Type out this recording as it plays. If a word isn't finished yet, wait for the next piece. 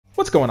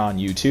What's going on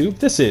YouTube?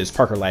 This is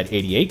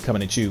ParkerLad88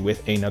 coming at you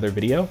with another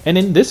video, and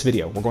in this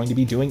video we're going to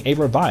be doing a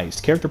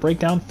revised character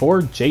breakdown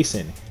for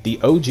Jason,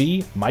 the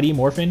OG Mighty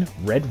Morphin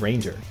Red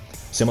Ranger.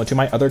 Similar to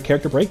my other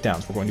character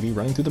breakdowns, we're going to be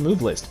running through the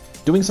move list,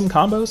 doing some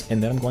combos,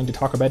 and then I'm going to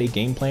talk about a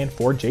game plan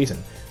for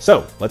Jason.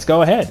 So let's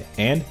go ahead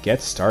and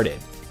get started.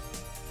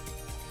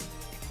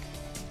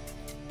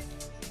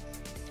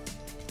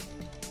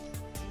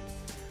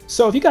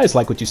 So if you guys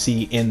like what you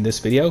see in this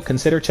video,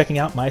 consider checking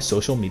out my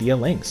social media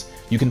links.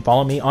 You can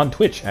follow me on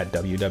Twitch at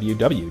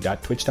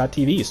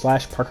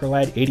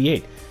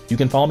www.twitch.tv/ParkerLad88. You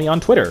can follow me on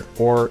Twitter,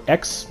 or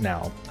X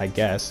now, I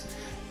guess,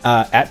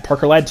 at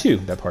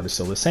ParkerLad2. That part is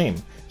still the same.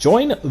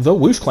 Join the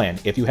Whoosh Clan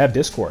if you have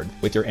Discord.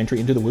 With your entry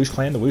into the Whoosh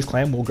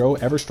Clan will grow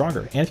ever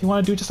stronger. And if you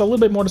want to do just a little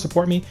bit more to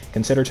support me,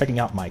 consider checking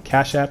out my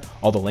Cash App.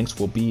 All the links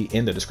will be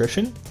in the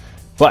description.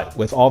 But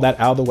with all that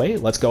out of the way,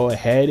 let's go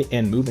ahead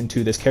and move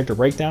into this character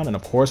breakdown, and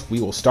of course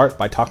we will start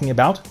by talking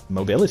about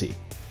mobility.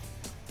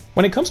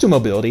 When it comes to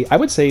mobility, I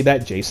would say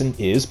that Jason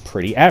is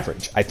pretty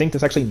average. I think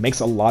this actually makes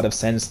a lot of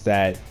sense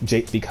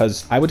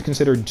because I would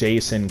consider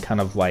Jason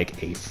kind of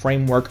like a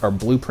framework or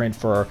blueprint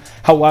for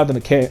how a lot of the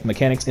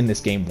mechanics in this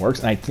game works,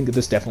 and I think that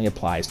this definitely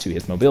applies to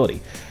his mobility.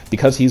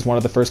 Because he's one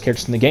of the first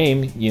characters in the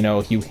game, you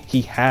know,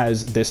 he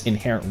has this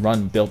inherent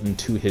run built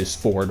into his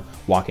forward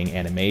walking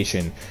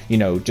animation, you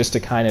know, just to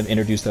kind of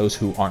introduce those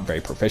who aren't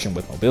very proficient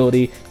with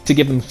mobility, to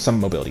give them some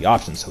mobility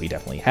options, so he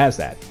definitely has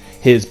that.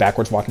 His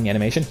backwards walking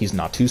animation, he's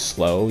not too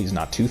slow, he's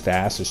not too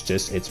fast,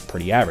 it's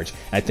pretty average. And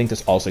I think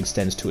this also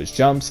extends to his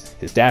jumps,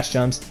 his dash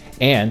jumps,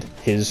 and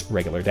his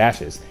regular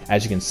dashes.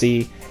 As you can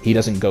see, he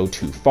doesn't go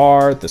too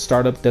far, the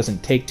startup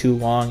doesn't take too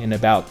long, in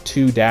about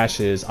 2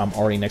 dashes, I'm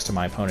already next to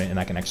my opponent and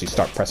I can actually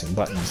start pressing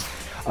buttons,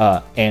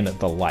 and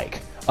the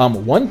like.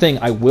 One thing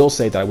I will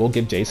say that I will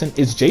give Jason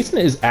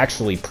is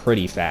actually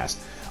pretty fast.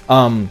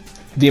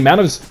 The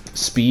amount of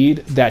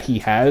speed that he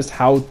has,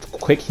 how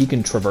quick he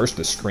can traverse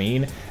the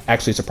screen,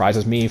 actually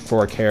surprises me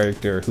for a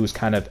character who's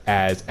kind of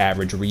as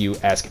average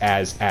Ryu-esque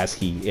as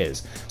he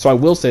is. So I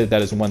will say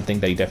that is one thing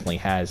that he definitely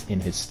has in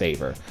his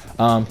favor.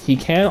 He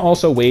can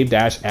also wave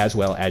dash as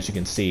well, as you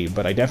can see,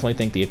 but I definitely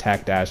think the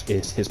attack dash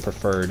is his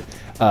preferred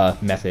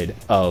method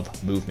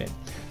of movement.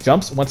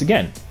 Jumps, once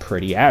again,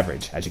 pretty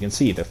average. As you can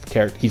see, the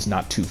character, he's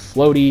not too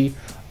floaty.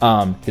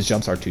 His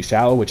jumps are too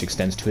shallow, which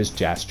extends to his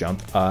dash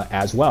jump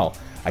as well.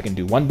 I can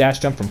do 1 dash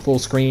jump from full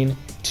screen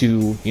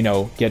to, you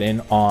know, get in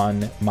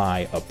on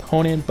my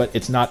opponent, but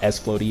it's not as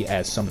floaty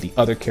as some of the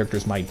other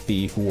characters might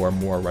be who are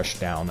more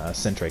rushdown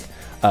centric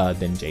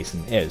than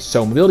Jason is.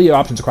 So mobility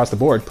options across the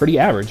board, pretty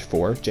average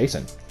for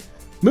Jason.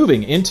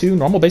 Moving into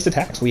normal base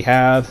attacks, we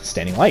have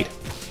Standing Light,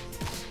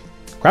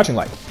 Crouching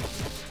Light.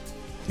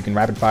 You can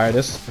rapid fire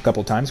this a couple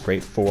of times,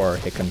 great for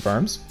hit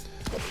confirms.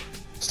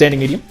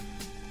 Standing Medium,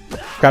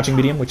 Crouching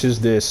Medium, which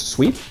is this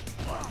sweep.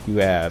 You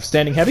have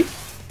Standing Heavy,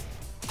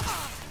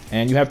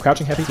 and you have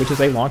Crouching Heavy, which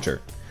is a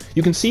launcher.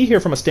 You can see here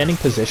from a standing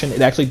position,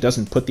 it actually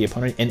doesn't put the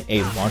opponent in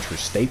a launcher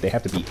state. They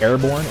have to be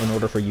airborne in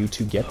order for you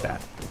to get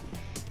that.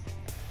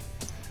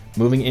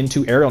 Moving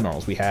into aerial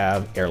normals, we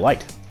have Air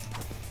Light.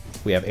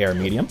 We have Air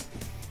Medium.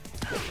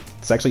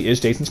 This actually is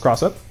Jason's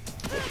cross-up.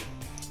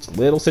 It's a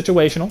little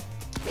situational,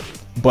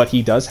 but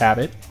he does have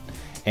it.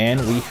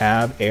 And we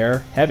have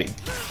Air Heavy.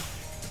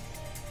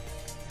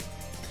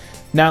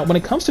 Now, when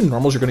it comes to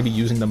normals you're going to be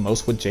using the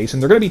most with Jason,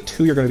 there are going to be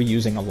 2 you're going to be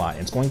using a lot.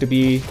 It's going to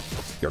be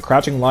your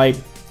Crouching Light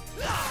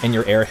and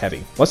your Air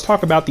Heavy. Let's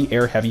talk about the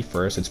Air Heavy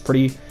first. It's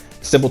pretty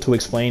simple to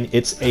explain.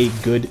 It's a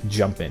good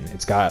jump in.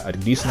 It's got a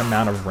decent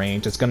amount of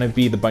range. It's going to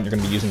be the button you're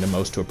going to be using the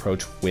most to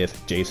approach with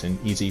Jason.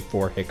 Easy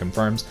for hit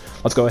confirms.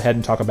 Let's go ahead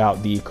and talk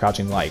about the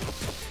Crouching Light.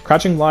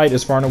 Crouching Light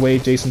is far and away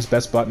Jason's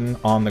best button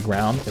on the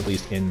ground, at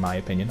least in my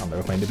opinion. I'm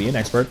never claim to be an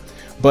expert.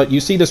 But you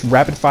see this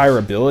rapid fire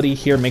ability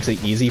here makes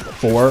it easy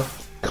for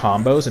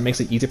combos. It makes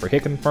it easy for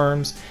hit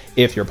confirms.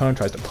 If your opponent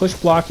tries to push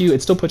block you,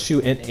 it still puts you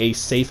in a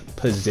safe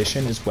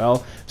position as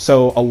well.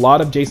 So a lot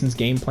of Jason's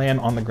game plan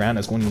on the ground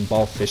is going to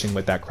involve fishing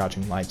with that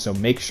Crouching Light, so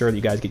make sure that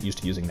you guys get used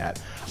to using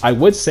that. I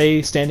would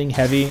say Standing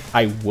Heavy,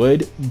 I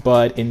would,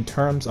 but in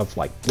terms of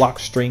like block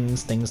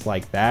strings, things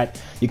like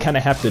that, you kind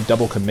of have to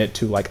double commit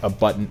to like a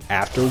button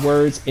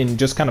afterwards, and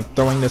just kind of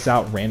throwing this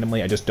out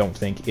randomly I just don't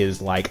think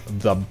is like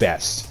the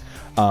best.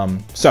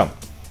 So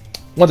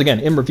once again,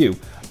 in review,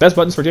 best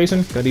buttons for Jason,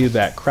 going to be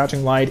that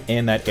Crouching Light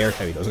and that Air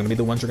Heavy. Those are going to be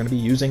the ones you're going to be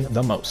using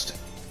the most.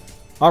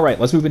 Alright,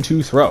 let's move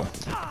into throw.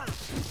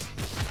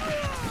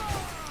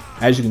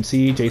 As you can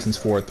see, Jason's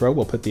forward throw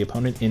will put the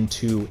opponent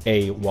into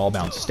a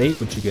wall-bound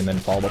state, which you can then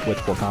follow up with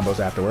for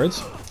combos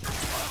afterwards,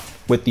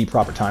 with the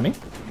proper timing.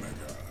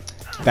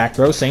 Back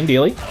throw, same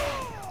dealie.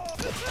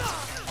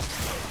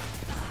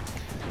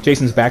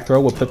 Jason's back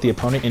throw will put the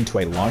opponent into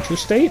a launcher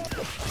state,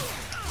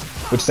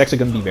 which is actually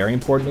going to be very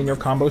important in your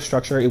combo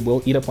structure. It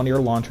will eat up one of your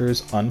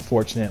launchers,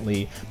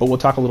 unfortunately, but we'll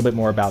talk a little bit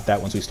more about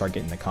that once we start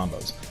getting the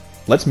combos.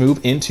 Let's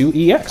move into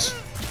EX.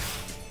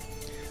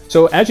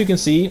 So as you can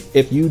see,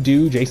 if you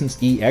do Jason's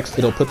EX,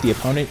 it'll put the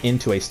opponent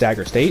into a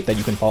stagger state that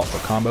you can follow up for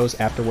combos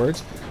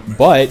afterwards.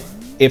 But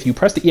if you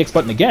press the EX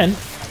button again,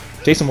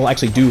 Jason will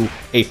actually do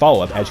a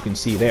follow-up, as you can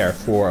see there,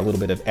 for a little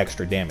bit of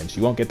extra damage.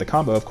 You won't get the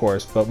combo, of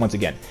course, but once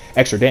again,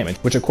 extra damage,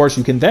 which of course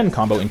you can then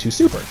combo into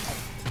super.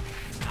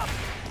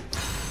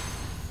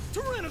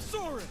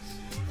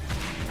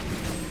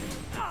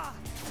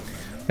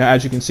 Now,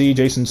 as you can see,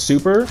 Jason's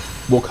super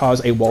will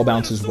cause a wall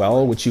bounce as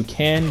well, which you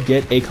can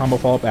get a combo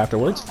follow-up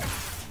afterwards.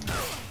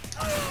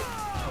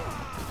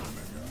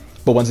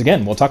 But once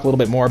again, we'll talk a little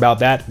bit more about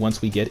that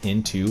once we get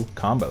into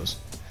combos.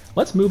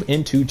 Let's move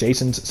into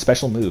Jason's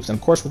special moves. And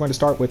of course, we're going to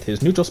start with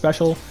his neutral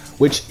special,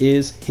 which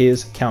is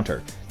his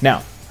counter. Now,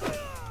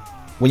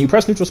 when you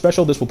press neutral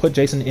special, this will put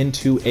Jason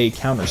into a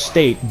counter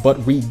state,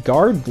 but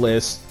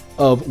regardless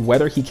of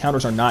whether he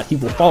counters or not, he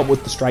will follow up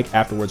with the strike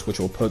afterwards, which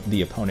will put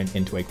the opponent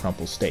into a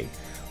crumple state.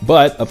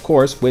 But, of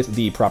course, with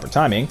the proper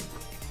timing,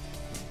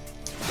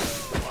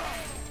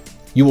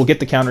 you will get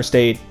the counter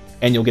state,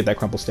 and you'll get that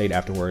crumple state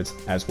afterwards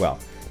as well.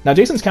 Now,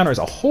 Jason's counter is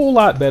a whole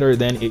lot better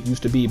than it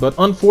used to be, but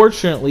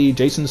unfortunately,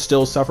 Jason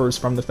still suffers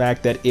from the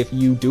fact that if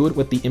you do it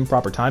with the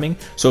improper timing,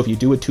 so if you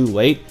do it too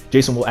late,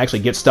 Jason will actually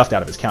get stuffed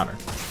out of his counter,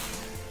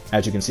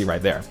 as you can see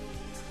right there.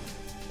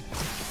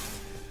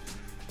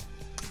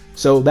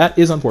 So that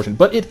is unfortunate,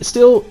 but it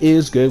still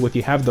is good. If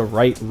you have the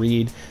right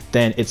read,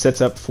 then it sets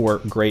up for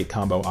great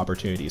combo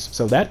opportunities.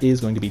 So that is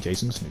going to be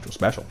Jason's neutral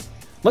special.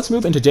 Let's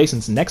move into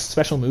Jason's next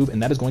special move,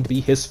 and that is going to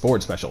be his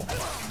forward special.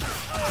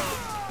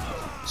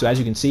 So as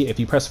you can see, if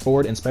you press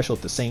forward and special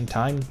at the same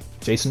time,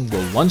 Jason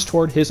will lunge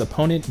toward his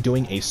opponent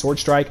doing a sword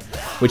strike,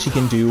 which he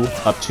can do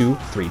up to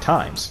 3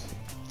 times.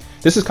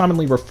 This is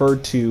commonly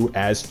referred to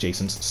as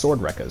Jason's sword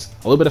rekkas.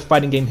 A little bit of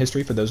fighting game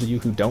history for those of you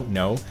who don't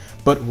know,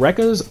 but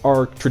rekkas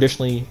are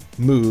traditionally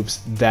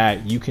moves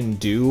that you can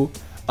do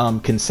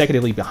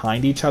consecutively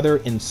behind each other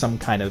in some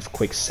kind of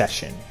quick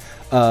session.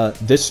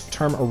 This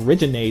term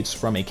originates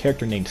from a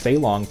character named Fei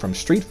Long from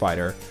Street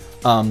Fighter.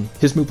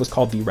 His move was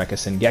called the Rekka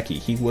Sengeki.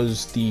 He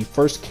was the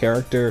first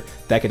character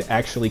that could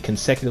actually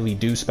consecutively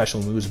do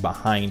special moves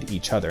behind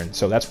each other, and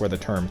so that's where the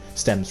term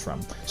stems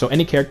from. So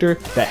any character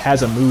that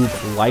has a move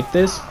like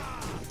this,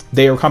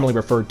 they are commonly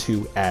referred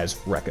to as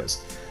Rekkas.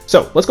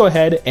 So let's go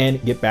ahead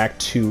and get back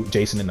to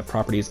Jason and the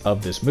properties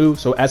of this move.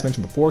 So as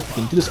mentioned before, he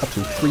can do this up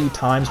to 3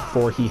 times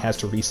before he has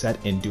to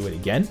reset and do it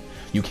again.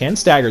 You can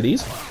stagger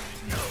these.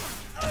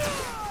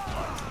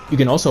 You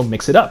can also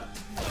mix it up.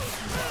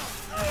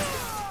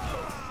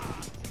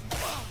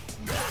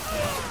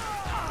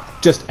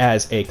 Just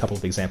as a couple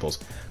of examples.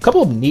 A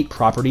couple of neat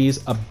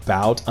properties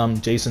about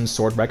Jason's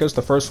sword rekkas,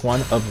 the first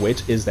one of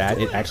which is that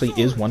it actually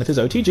is one of his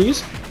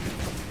OTGs.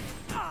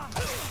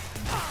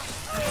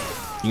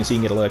 You can see you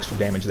can get a little extra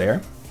damage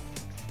there.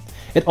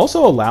 It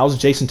also allows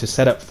Jason to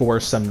set up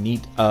for some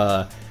neat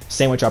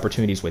sandwich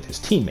opportunities with his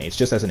teammates,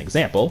 just as an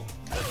example.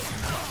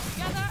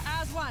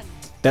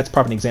 That's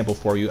probably an example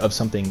for you of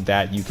something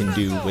that you can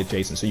do with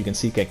Jason. So you can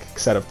see get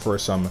set up for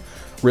some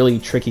really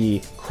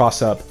tricky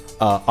cross-up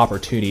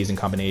opportunities in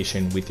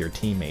combination with your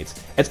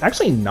teammates. It's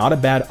actually not a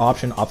bad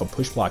option off a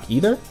push block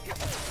either.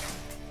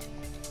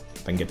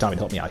 If I can get Tommy to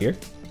help me out here.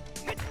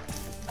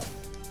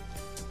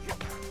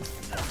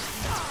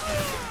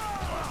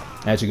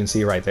 As you can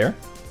see right there.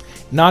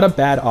 Not a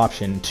bad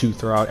option to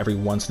throw out every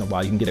once in a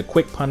while. You can get a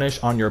quick punish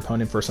on your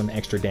opponent for some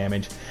extra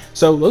damage.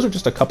 So those are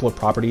just a couple of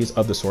properties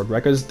of the sword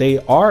rekkas. They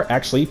are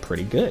actually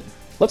pretty good.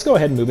 Let's go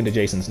ahead and move into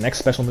Jason's next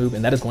special move,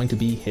 and that is going to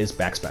be his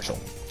back special.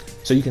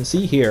 So you can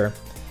see here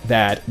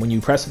that when you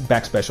press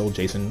back special,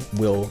 Jason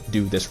will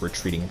do this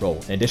retreating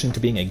roll. In addition to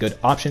being a good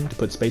option to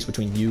put space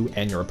between you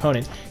and your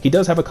opponent, he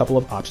does have a couple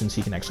of options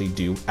he can actually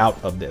do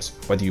out of this,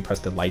 whether you press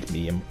the light,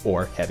 medium,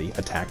 or heavy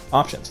attack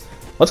options.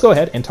 Let's go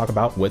ahead and talk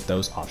about what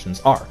those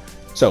options are.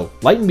 So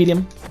light and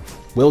medium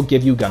will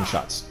give you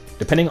gunshots.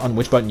 Depending on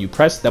which button you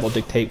press, that will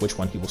dictate which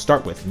one he will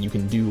start with, and you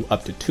can do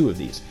up to 2 of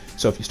these.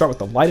 So if you start with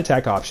the light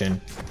attack option,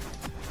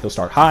 he'll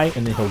start high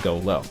and then he'll go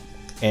low.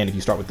 And if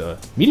you start with the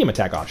medium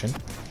attack option,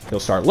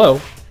 he'll start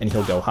low and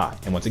he'll go high.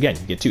 And once again,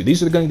 you get 2.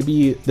 This is going to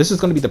be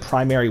the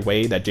primary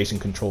way that Jason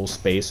controls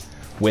space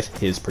with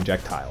his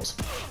projectiles.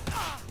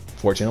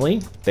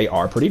 Fortunately, they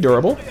are pretty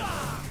durable.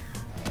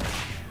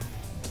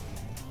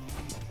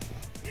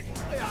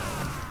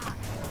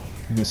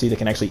 You can see they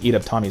can actually eat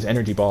up Tommy's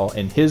energy ball,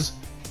 and his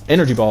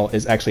energy ball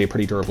is actually a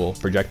pretty durable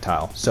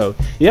projectile. So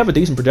you have a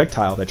decent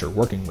projectile that you're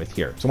working with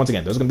here. So once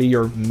again, those are going to be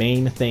your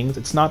main things.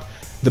 It's not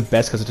the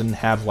best because it didn't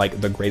have like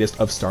the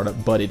greatest of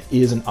startup, but it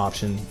is an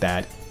option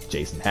that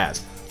Jason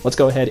has. Let's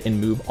go ahead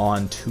and move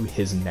on to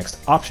his next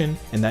option,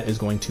 and that is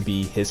going to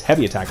be his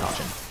heavy attack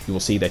option. You will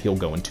see that he'll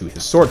go into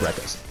his sword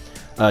rekkas.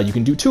 You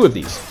can do 2 of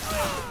these.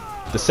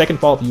 The second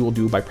follow-up you will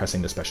do by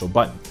pressing the special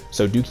button,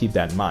 so do keep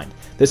that in mind.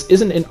 This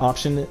isn't an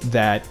option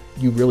that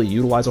you really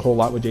utilize a whole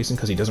lot with Jason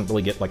because he doesn't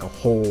really get like a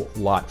whole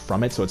lot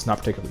from it, so it's not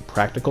particularly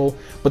practical,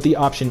 but the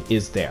option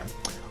is there.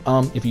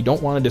 If you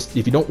don't want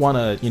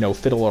to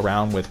fiddle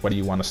around with whether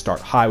you want to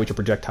start high with your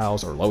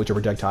projectiles or low with your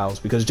projectiles,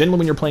 because generally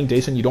when you're playing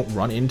Jason you don't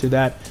run into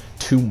that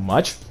too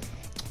much.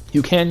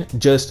 you can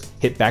just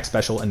hit back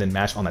special and then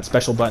mash on that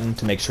special button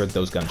to make sure that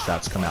those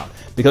gunshots come out.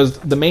 Because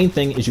the main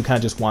thing is you kind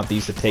of just want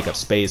these to take up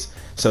space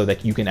so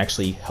that you can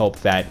actually help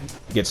that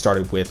get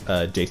started with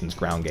Jason's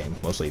ground game,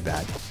 mostly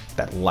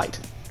that light.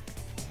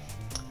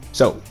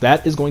 So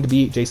that is going to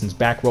be Jason's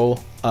back roll.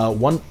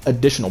 One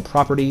additional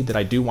property that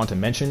I do want to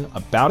mention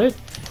about it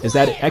is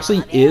that it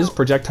actually is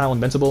projectile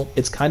invincible.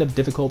 It's kind of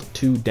difficult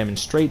to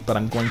demonstrate, but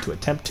I'm going to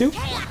attempt to.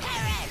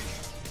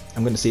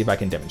 I'm going to see if I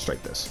can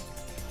demonstrate this.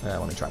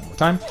 Let me try one more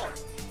time.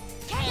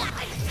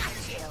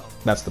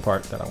 That's the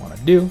part that I want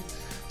to do.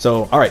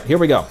 So, all right, here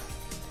we go.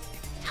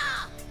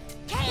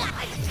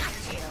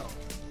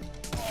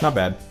 Not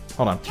bad.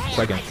 Hold on a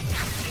second.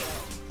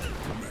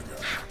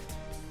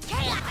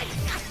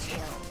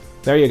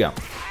 There you go.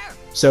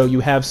 So you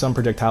have some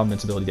projectile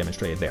invincibility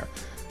demonstrated there.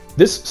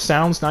 This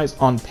sounds nice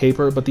on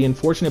paper, but the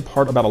unfortunate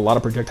part about a lot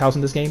of projectiles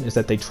in this game is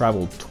that they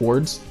travel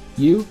towards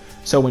you.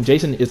 So when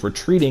Jason is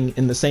retreating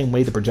in the same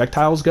way the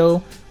projectiles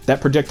go,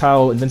 that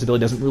projectile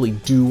invincibility doesn't really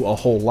do a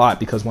whole lot,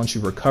 because once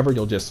you recover,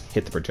 you'll just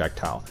hit the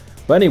projectile.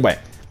 But anyway,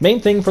 main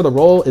thing for the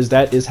roll is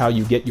that is how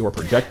you get your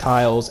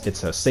projectiles.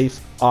 It's a safe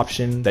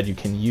option that you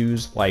can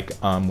use, like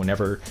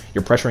whenever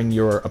you're pressuring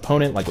your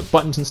opponent, like with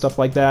buttons and stuff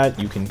like that.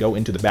 You can go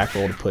into the back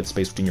roll to put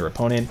space between your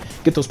opponent,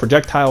 get those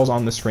projectiles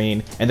on the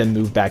screen, and then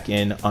move back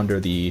in under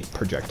the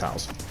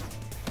projectiles.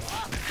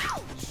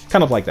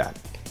 Kind of like that.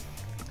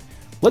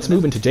 Let's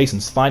move into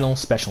Jason's final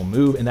special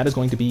move, and that is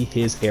going to be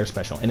his air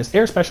special. And his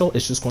air special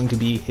is just going to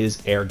be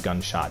his air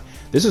gunshot.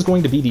 This is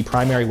going to be the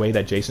primary way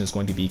that Jason is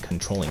going to be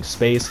controlling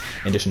space,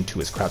 in addition to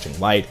his crouching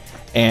light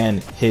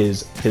and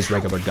his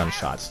regular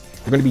gunshots.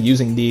 You're going to be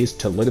using these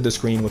to litter the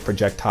screen with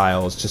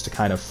projectiles just to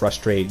kind of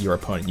frustrate your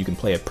opponent. You can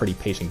play a pretty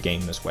patient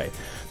game this way.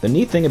 The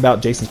neat thing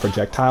about Jason's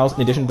projectiles,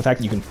 in addition to the fact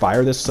that you can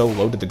fire this so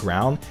low to the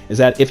ground, is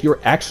that if you're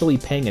actually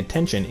paying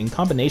attention, in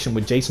combination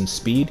with Jason's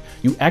speed,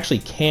 you actually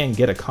can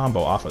get a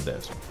combo off of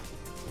this.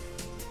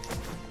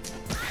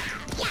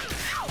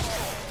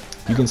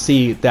 You can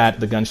see that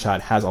the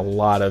gunshot has a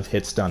lot of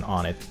hits done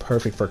on it,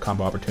 perfect for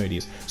combo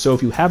opportunities. So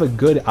if you have a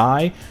good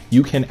eye,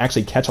 you can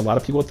actually catch a lot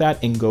of people with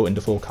that and go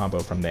into full combo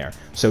from there.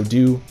 So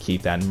do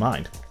keep that in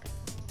mind.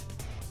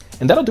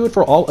 And that'll do it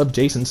for all of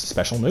Jason's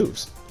special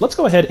moves. Let's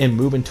go ahead and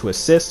move into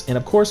assists. And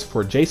of course,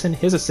 for Jason,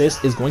 his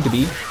assist is going to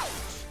be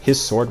his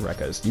sword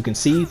rekkas. You can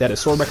see that his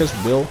sword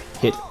rekkas will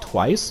hit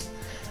twice.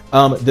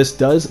 This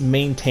does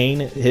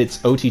maintain its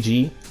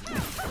OTG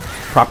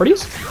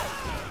properties,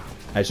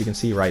 as you can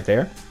see right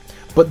there.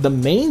 But the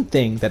main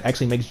thing that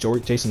actually makes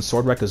Jason's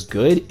sword rekkas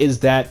good is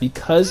that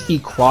because he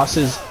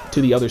crosses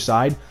to the other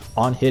side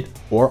on hit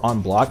or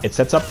on block, it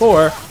sets up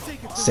for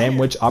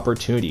sandwich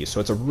opportunities. So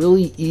it's a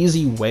really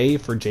easy way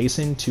for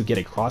Jason to get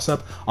a cross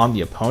up on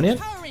the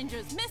opponent,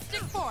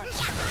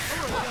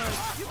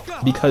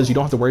 because you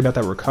don't have to worry about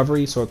that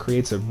recovery. So it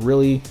creates a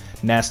really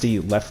nasty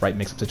left-right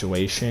mix-up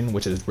situation,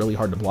 which is really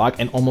hard to block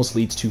and almost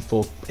leads to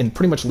full, and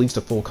pretty much leads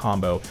to full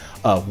combo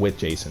with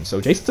Jason.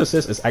 So Jason's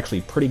assist is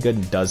actually pretty good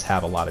and does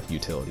have a lot of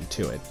utility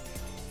to it.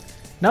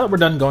 Now that we're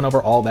done going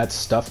over all that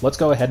stuff, let's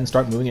go ahead and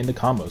start moving into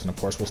combos. And of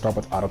course, we'll start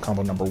with auto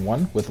combo number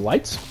 1 with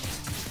lights,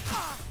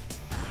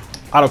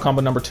 auto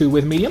combo number 2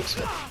 with mediums,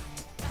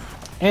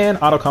 and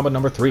auto combo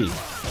number 3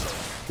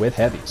 with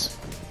heavies.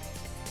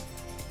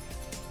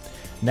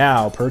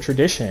 Now, per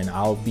tradition,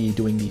 I'll be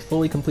doing the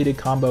fully completed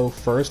combo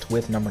first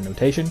with number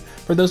notation.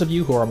 For those of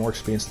you who are more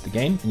experienced in the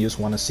game and you just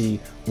want to see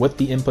what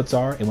the inputs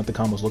are and what the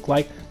combos look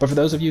like, but for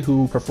those of you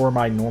who prefer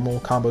my normal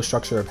combo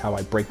structure of how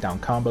I break down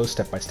combos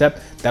step by step,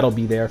 that'll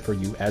be there for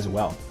you as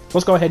well. So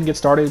let's go ahead and get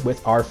started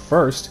with our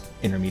first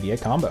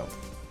intermediate combo.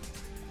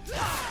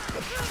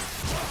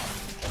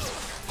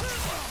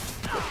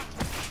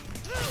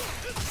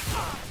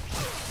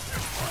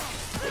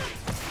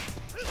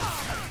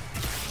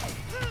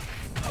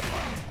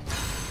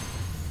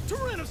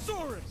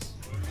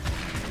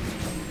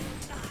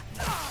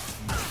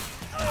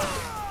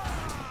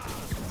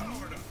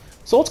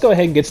 So let's go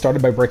ahead and get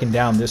started by breaking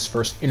down this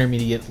first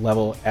intermediate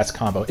level S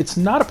combo. It's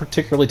not a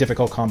particularly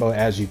difficult combo,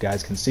 as you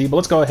guys can see, but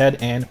let's go ahead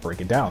and break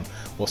it down.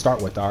 We'll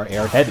start with our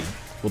air heavy.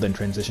 We'll then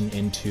transition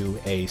into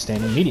a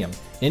standing medium,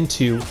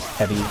 into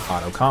heavy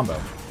auto combo.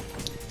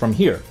 From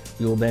here,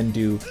 we will then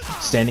do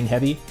standing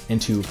heavy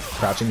into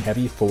crouching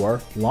heavy for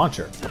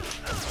launcher.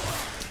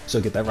 So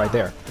get that right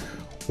there.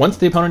 Once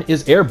the opponent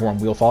is airborne,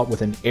 we will follow it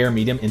with an air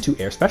medium into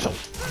air special,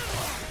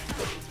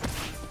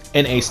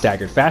 in a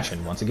staggered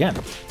fashion once again.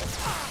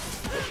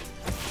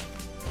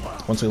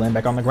 Once we land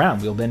back on the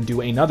ground, we'll then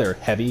do another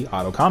heavy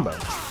auto combo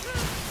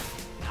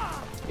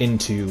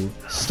into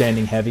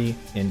standing heavy,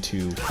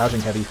 into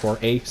crouching heavy for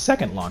a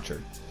second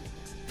launcher.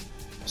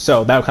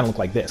 So that'll kind of look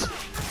like this.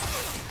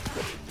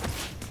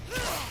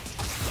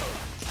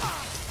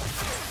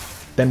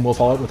 Then we'll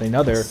follow it with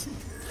another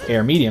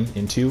air medium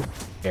into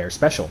air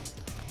special.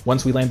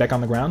 Once we land back on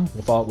the ground,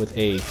 we'll follow it with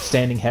a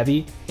standing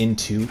heavy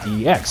into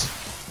EX.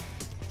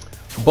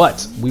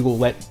 But we will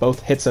let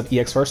both hits of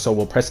EX first, so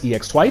we'll press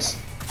EX twice,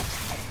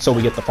 so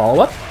we get the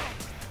follow-up.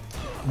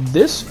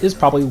 This is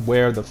probably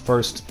where the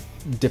first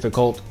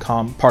difficult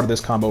part of this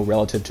combo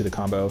relative to the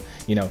combo,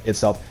 you know,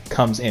 itself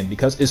comes in.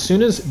 Because as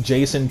soon as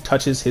Jason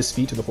touches his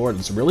feet to the floor,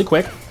 it's really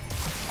quick,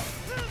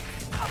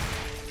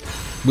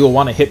 we'll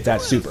want to hit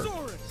that super.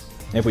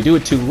 And if we do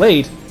it too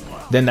late,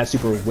 then that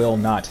super will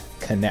not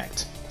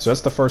connect. So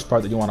that's the first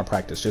part that you want to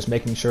practice, just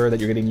making sure that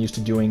you're getting used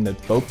to doing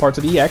both parts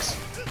of EX.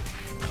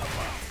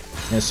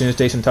 And as soon as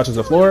Jason touches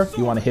the floor,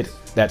 you want to hit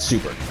that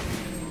super.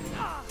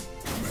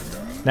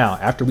 Now,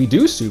 after we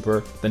do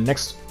super, the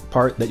next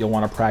part that you'll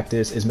want to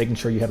practice is making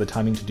sure you have the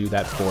timing to do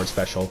that forward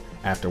special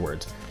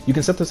afterwards. You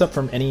can set this up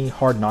from any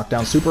hard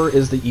knockdown. Super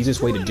is the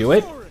easiest way to do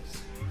it.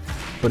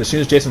 But as soon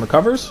as Jason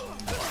recovers,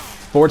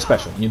 forward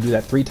special, and you do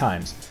that 3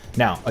 times.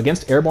 Now,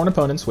 against airborne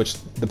opponents,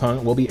 which the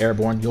opponent will be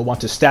airborne, you'll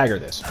want to stagger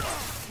this.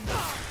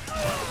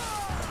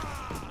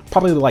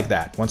 Probably like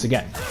that, once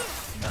again.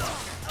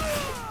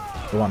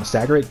 You'll want to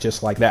stagger it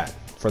just like that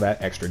for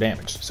that extra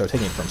damage. So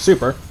taking it from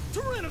super,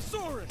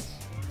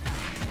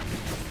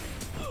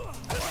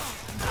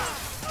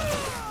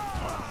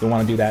 you'll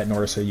want to do that in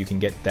order so you can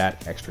get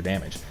that extra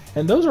damage.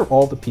 And those are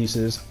all the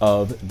pieces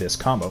of this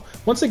combo.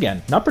 Once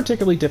again, not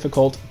particularly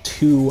difficult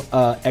to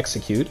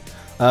execute.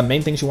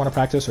 Main things you want to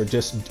practice are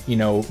just, you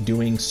know,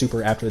 doing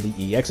super after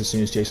the EX as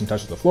soon as Jason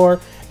touches the floor,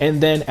 and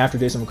then after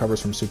Jason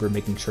recovers from super,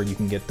 making sure you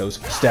can get those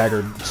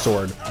staggered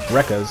sword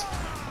Rekkas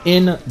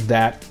in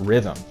that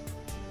rhythm.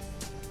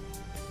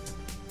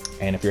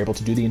 And if you're able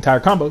to do the entire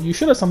combo, you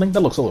should have something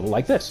that looks a little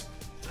like this.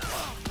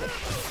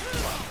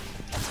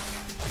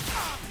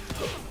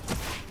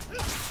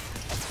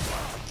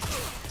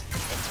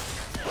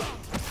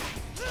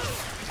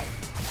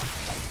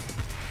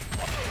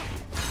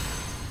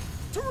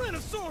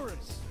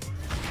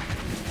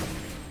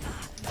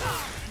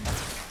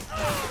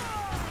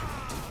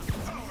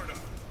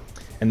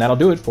 And that'll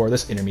do it for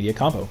this intermediate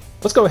combo.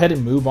 Let's go ahead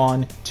and move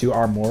on to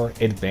our more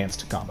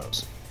advanced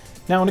combos.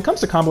 Now, when it comes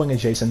to comboing a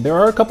Jason, there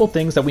are a couple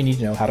things that we need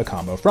to know how to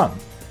combo from.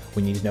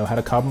 We need to know how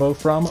to combo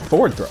from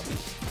forward throw.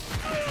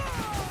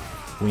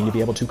 We need to be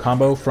able to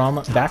combo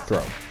from back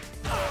throw.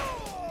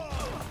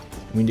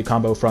 We need to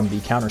combo from the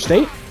counter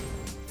state.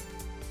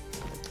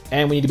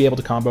 And we need to be able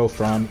to combo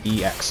from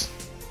EX.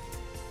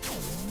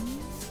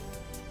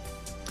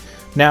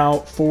 Now,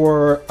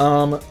 for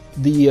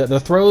the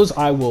throws,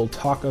 I will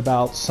talk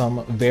about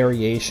some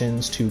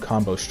variations to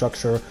combo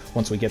structure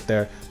once we get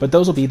there, but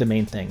those will be the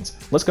main things.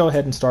 Let's go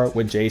ahead and start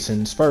with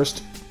Jason's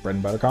first bread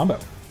and butter combo.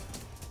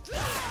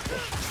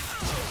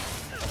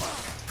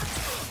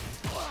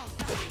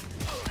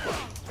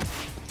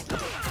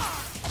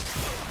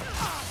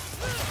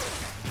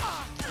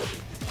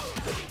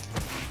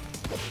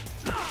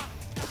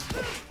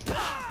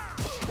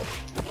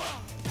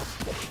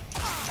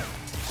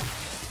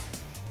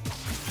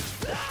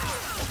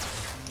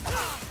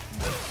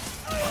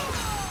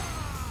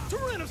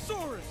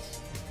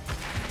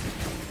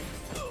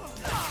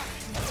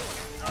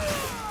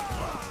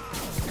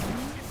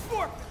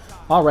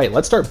 Alright,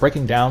 let's start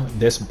breaking down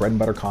this bread and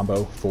butter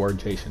combo for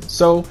Jason.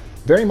 So,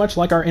 very much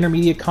like our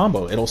intermediate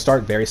combo, it'll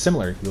start very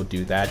similar. You'll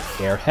do that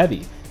air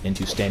heavy,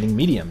 into standing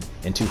medium,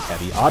 into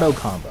heavy auto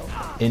combo,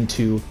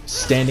 into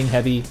standing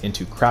heavy,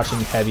 into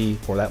crouching heavy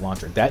for that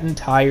launcher. That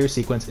entire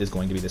sequence is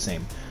going to be the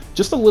same.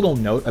 Just a little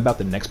note about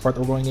the next part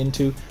that we're going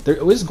into.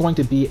 There is going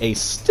to be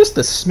just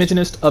the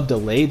smidgenest of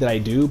delay that I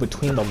do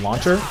between the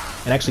launcher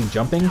and actually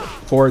jumping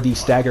for the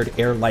staggered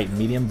air light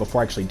medium before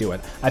I actually do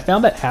it. I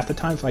found that half the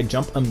time if I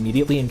jump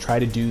immediately and try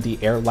to do the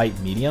air light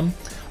medium,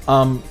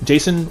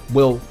 Jason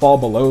will fall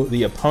below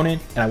the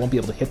opponent and I won't be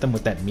able to hit them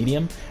with that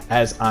medium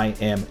as I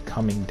am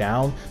coming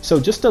down. So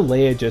just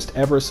delay it just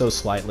ever so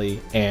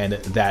slightly and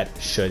that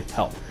should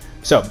help.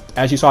 So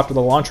as you saw after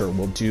the launcher,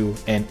 we'll do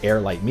an air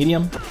light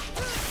medium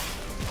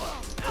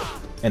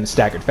in a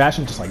staggered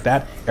fashion, just like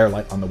that. Air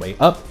light on the way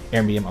up,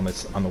 air medium on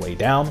the way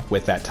down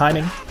with that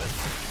timing.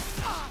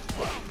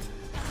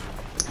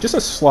 Just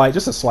a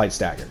slight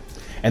stagger.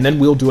 And then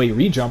we'll do a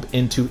rejump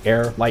into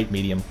air light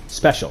medium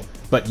special.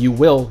 But you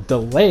will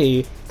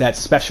delay that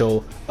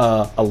special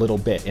a little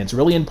bit. And it's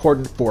really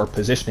important for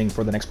positioning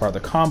for the next part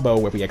of the combo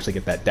where we actually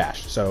get that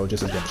dash. So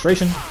just as a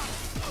demonstration.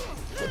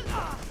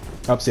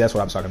 Oh, see, that's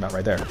what I was talking about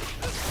right there.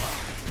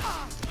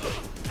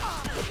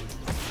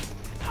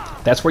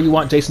 That's where you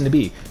want Jason to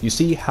be. You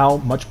see how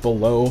much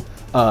below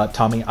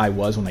Tommy I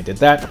was when I did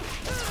that?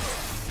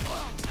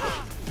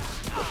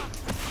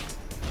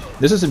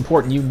 This is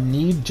important. You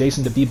need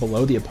Jason to be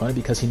below the opponent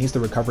because he needs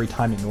the recovery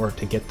time in order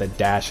to get the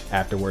dash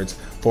afterwards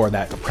for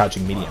that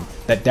crouching medium.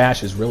 That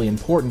dash is really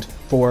important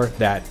for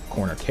that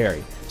corner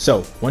carry.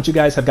 So once you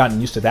guys have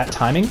gotten used to that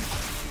timing,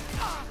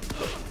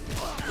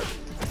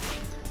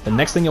 the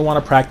next thing you'll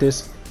want to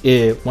practice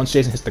is, once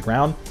Jason hits the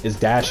ground, is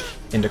dash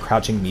into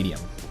crouching medium.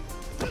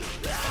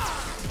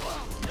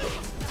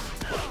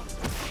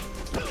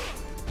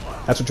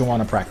 That's what you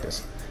want to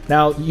practice.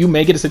 Now, you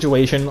may get a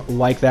situation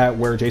like that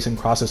where Jason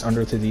crosses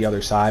under to the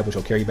other side, which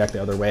will carry you back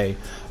the other way.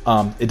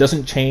 It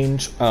doesn't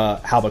change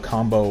how the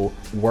combo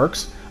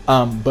works,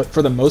 but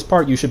for the most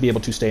part, you should be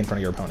able to stay in front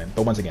of your opponent.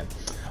 But once again,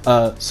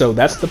 So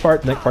that's the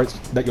part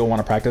that you'll want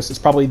to practice. It's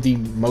probably the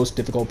most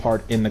difficult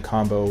part in the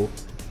combo,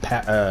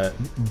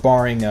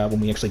 barring when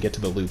we actually get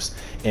to the loops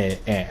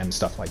and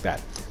stuff like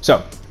that.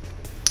 So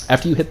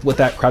after you hit with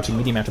that crouching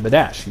medium after the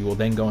dash, you will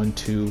then go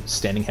into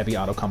standing heavy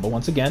auto combo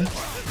once again.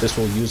 This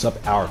will use up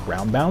our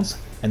ground bounce,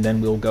 and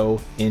then we'll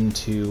go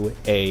into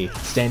a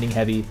standing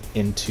heavy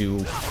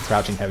into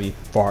crouching heavy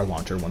for our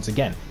launcher once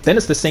again. Then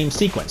it's the same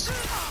sequence.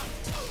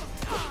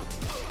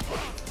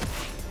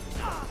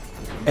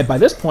 And by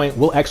this point,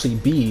 we'll actually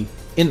be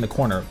in the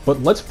corner,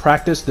 but let's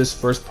practice this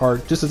first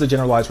part just as a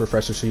generalized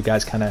refresher so you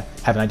guys kind of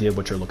have an idea of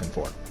what you're looking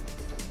for.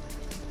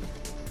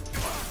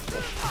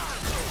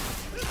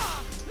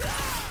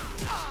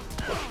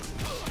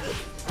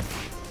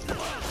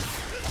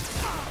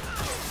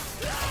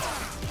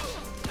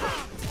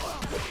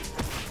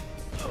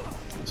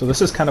 So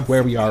this is kind of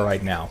where we are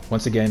right now.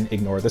 Once again,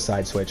 ignore the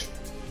side switch.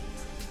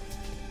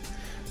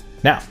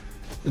 Now,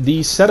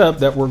 the setup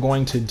that we're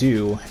going to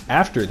do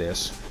after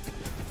this,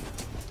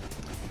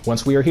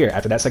 once we are here,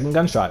 after that second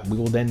gunshot, we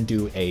will then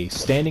do a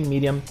standing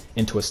medium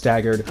into a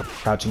staggered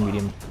crouching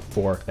medium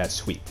for that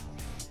sweep.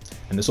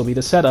 And this will be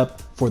the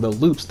setup for the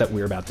loops that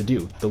we're about to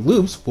do. The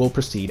loops will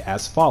proceed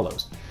as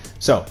follows.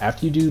 So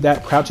after you do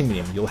that crouching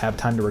medium, you'll have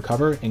time to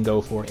recover and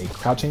go for a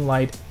crouching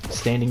light,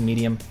 standing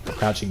medium,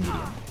 crouching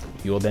medium.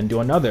 You will then do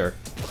another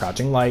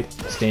crouching light,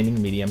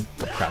 standing medium,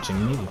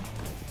 crouching medium.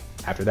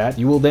 After that,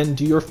 you will then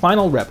do your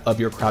final rep of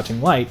your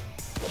crouching light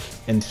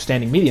and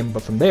standing medium,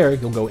 but from there,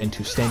 you'll go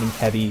into standing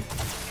heavy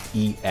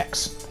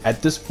EX.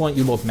 At this point,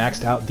 you will have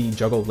maxed out the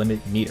juggle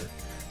limit meter.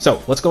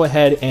 So let's go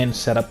ahead and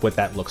set up what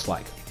that looks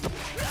like.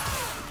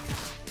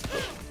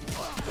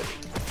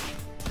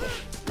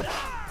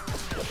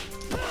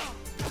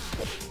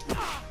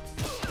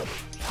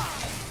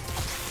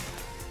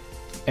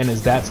 And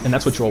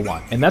that's what you'll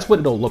want, and that's what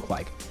it'll look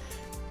like.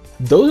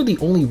 Those are the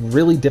only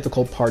really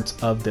difficult parts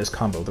of this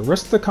combo. The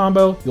rest of the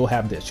combo, you'll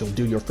have this. You'll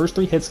do your first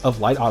 3 hits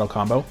of light auto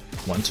combo,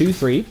 1, 2,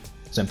 3,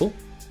 simple,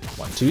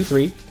 1, 2,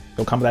 3.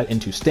 You'll combo that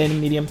into standing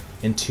medium,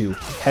 into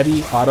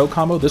heavy auto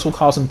combo. This will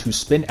cause him to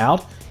spin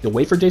out. You'll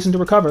wait for Jason to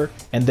recover,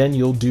 and then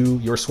you'll do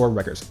your sword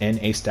wreckers in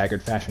a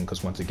staggered fashion,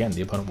 because once again,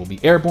 the opponent will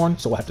be airborne,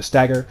 so we'll have to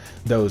stagger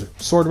those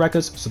sword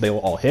wreckers so they will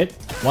all hit.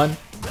 1,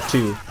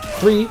 2,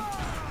 3,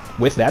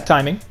 with that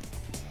timing.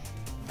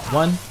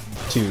 1,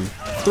 2,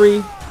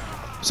 3.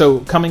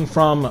 So coming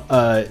from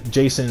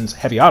Jason's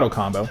heavy auto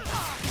combo,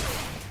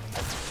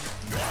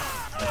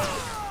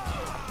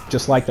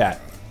 just like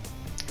that.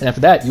 And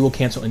after that, you will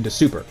cancel into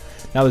super.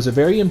 Now there's a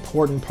very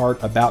important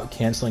part about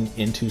canceling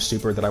into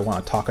super that I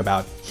want to talk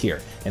about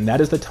here, and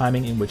that is the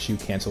timing in which you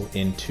cancel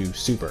into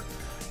super.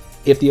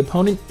 If the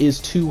opponent is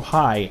too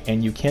high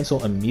and you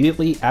cancel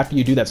immediately after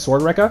you do that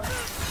sword rekka,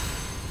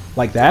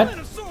 like that,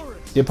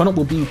 the opponent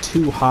will be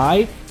too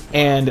high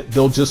and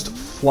they'll just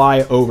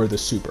fly over the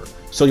super.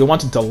 So you'll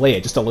want to delay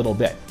it just a little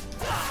bit.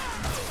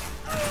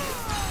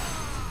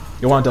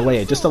 You'll want to delay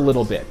it just a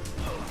little bit.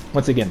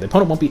 Once again, the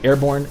opponent won't be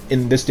airborne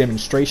in this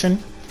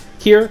demonstration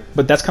here,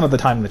 but that's kind of the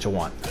timing that you'll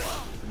want.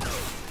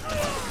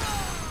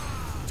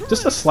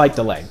 Just a slight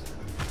delay.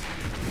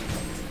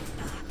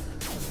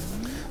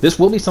 This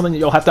will be something that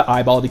you'll have to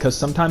eyeball because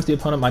sometimes the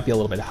opponent might be a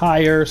little bit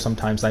higher,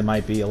 sometimes they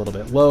might be a little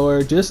bit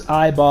lower. Just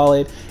eyeball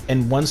it,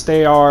 and once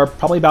they are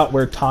probably about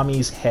where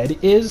Tommy's head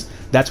is,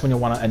 that's when you'll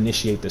want to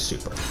initiate the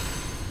super.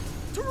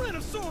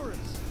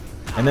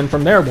 And then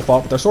from there, we'll follow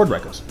up with our sword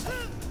wreckers.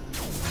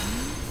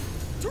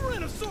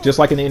 Just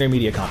like in the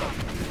intermediate combo.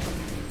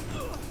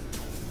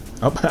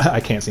 Oh, I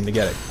can't seem to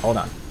get it. Hold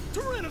on.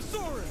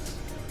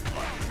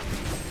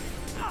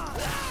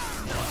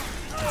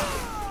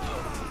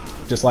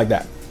 Just like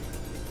that.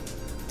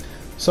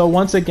 So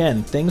once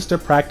again, things to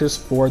practice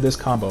for this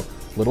combo.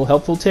 Little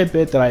helpful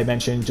tidbit that I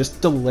mentioned,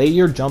 just delay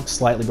your jump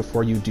slightly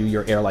before you do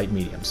your air light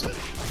mediums.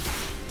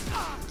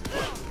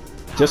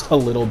 Just a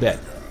little bit.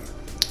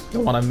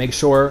 You'll want to make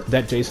sure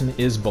that Jason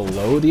is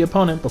below the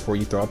opponent before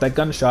you throw out that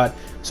gunshot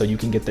so you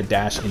can get the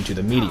dash into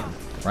the medium,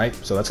 right?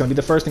 So that's going to be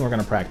the first thing we're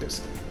going to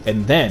practice.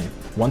 And then,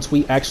 once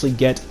we actually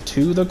get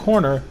to the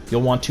corner,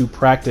 you'll want to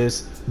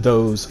practice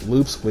those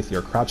loops with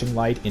your crouching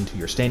light into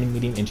your standing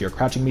medium, into your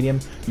crouching medium.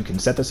 You can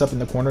set this up in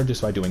the corner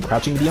just by doing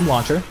crouching medium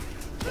launcher.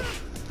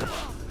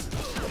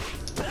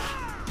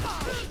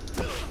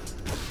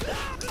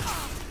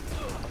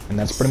 And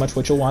that's pretty much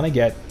what you'll want to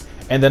get.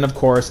 And then, of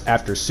course,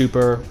 after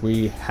super,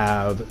 we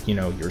have, you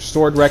know, your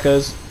sword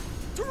rekkas.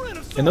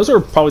 And those are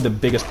probably the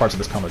biggest parts of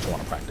this combo that you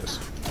want to practice.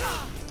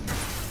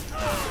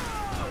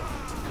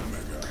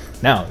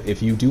 Now,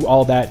 if you do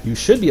all that, you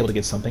should be able to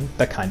get something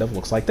that kind of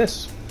looks like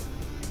this.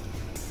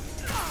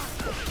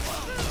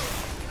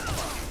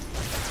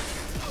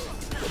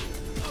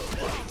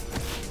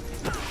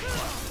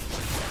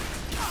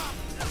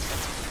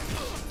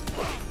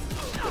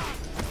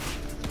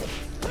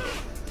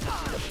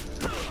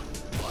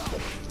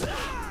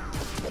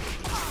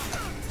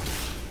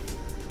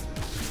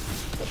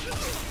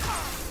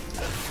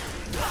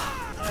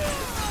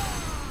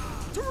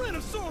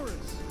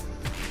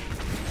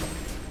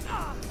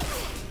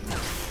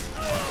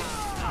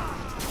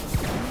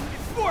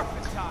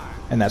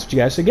 and that's what you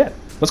guys should get.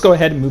 Let's go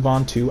ahead and move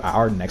on to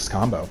our next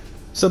combo.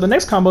 So the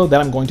next combo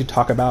that I'm going to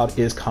talk about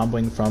is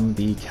comboing from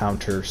the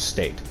counter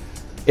state.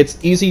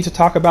 It's easy to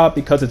talk about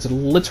because it's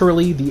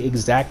literally the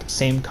exact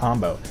same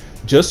combo.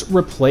 Just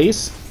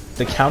replace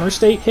the counter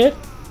state hit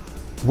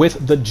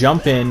with the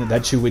jump in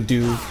that you would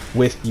do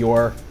with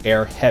your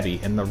air heavy,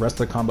 and the rest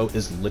of the combo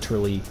is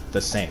literally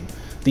the same.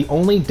 The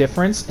only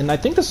difference, and I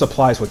think this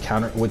applies with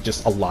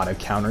just a lot of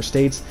counter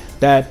states,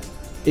 that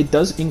it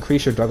does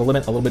increase your juggle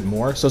limit a little bit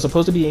more. So as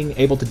opposed to being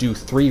able to do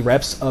 3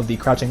 reps of the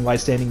crouching light,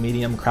 standing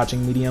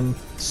medium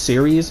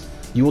series,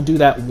 you will do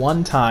that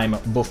one time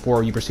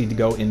before you proceed to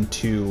go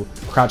into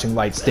crouching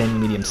light, standing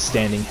medium,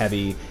 standing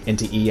heavy,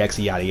 into EX,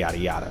 yada yada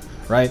yada,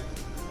 right?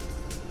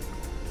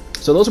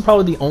 So those are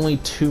probably the only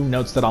 2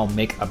 notes that I'll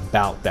make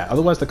about that.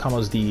 Otherwise, the combo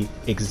is the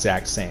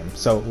exact same.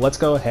 So let's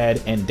go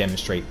ahead and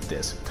demonstrate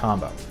this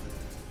combo.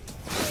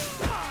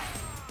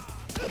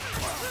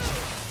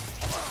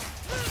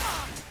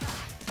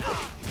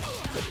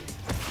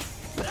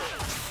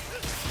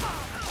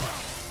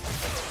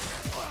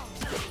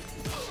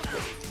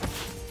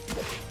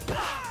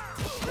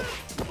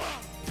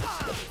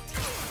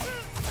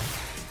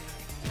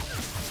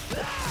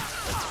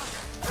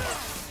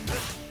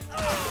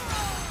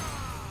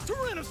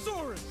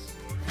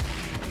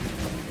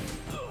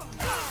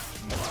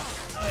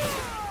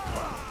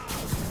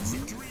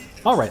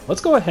 Alright, let's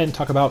go ahead and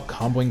talk about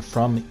comboing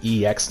from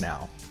EX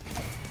now.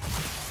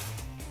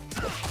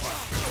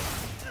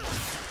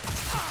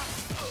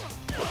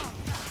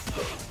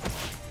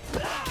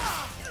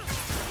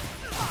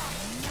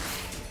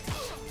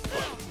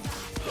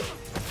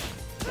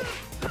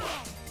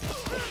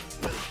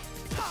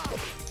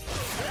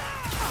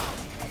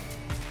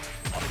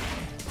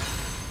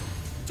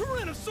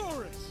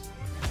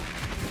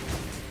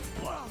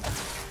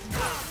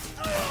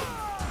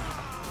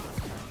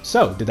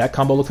 So, did that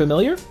combo look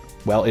familiar?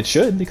 Well, it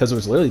should, because it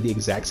was literally the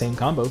exact same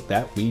combo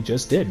that we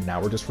just did.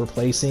 Now we're just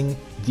replacing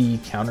the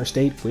counter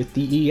state with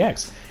the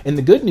EX. And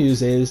the good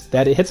news is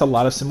that it hits a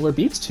lot of similar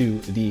beats to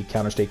the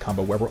counter state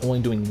combo, where we're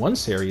only doing 1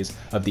 series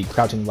of the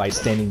crouching light,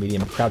 standing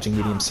medium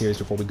series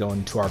before we go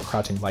into our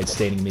crouching light,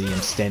 standing medium,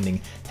 standing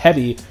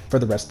heavy for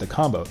the rest of the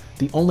combo.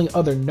 The only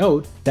other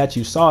note that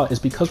you saw is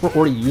because we're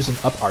already using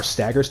up our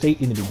stagger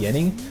state in the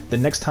beginning, the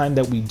next time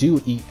that we do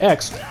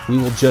EX, we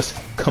will just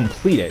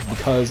complete it,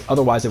 because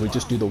otherwise if we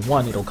just do the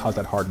 1, it'll cause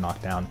that hard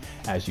knockdown,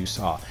 as you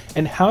saw.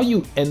 And how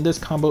you end this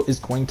combo is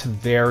going to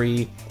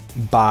vary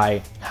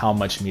by how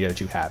much meter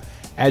that you have.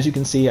 As you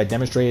can see, I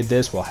demonstrated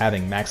this while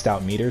having maxed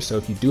out meter, so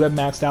if you do have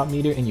maxed out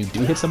meter and you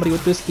do hit somebody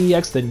with this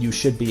EX, then you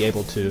should be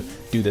able to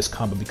do this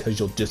combo because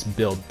you'll just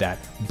build that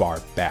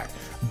bar back.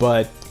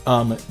 But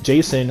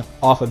Jason,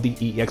 off of the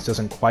EX,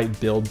 doesn't quite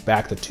build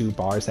back the 2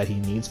 bars that he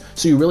needs,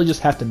 so you really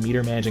just have to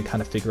meter manage and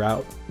kind of figure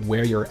out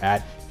where you're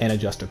at and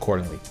adjust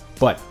accordingly.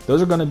 But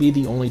those are going to be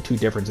the only 2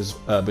 differences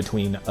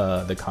between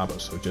the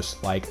combos. So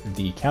just like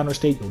the counter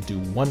state, you'll do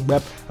 1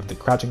 rep of the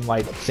crouching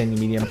light, standing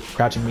medium,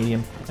 crouching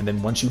medium, and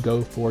then once you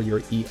go for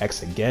your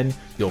EX again,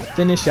 you'll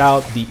finish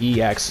out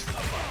the EX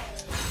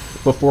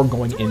before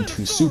going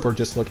into super,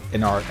 just like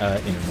in our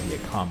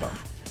intermediate combo.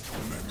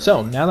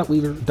 So now that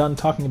we've done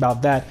talking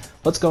about that,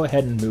 let's go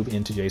ahead and move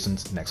into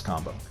Jason's next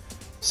combo.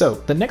 So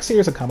the next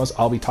series of combos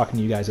I'll be talking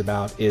to you guys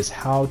about is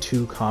how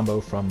to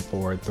combo from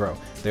forward throw.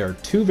 There are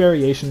 2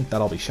 variations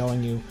that I'll be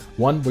showing you,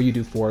 one where you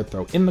do forward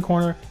throw in the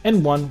corner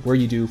and one where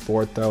you do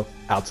forward throw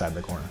outside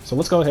the corner. So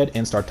let's go ahead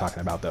and start talking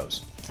about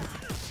those.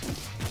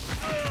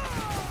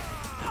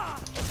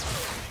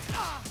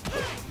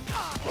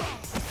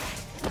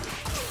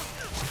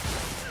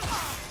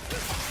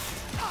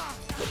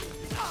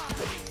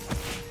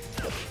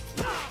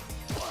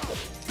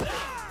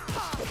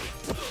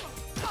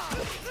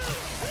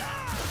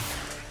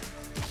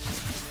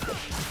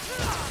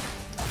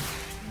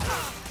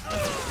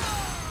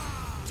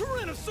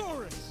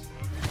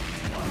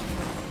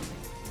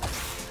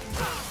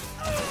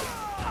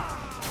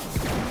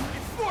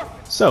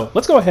 So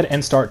let's go ahead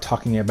and start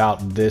talking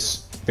about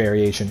this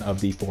variation of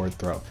the forward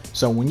throw.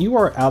 So when you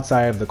are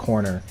outside of the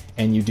corner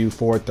and you do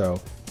forward throw,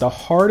 the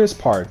hardest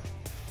part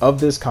of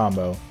this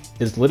combo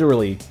is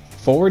literally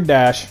forward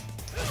dash,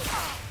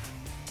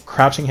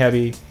 crouching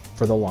heavy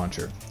for the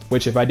launcher,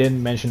 which if I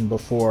didn't mention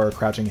before,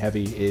 crouching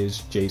heavy is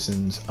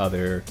Jason's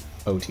other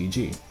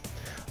OTG.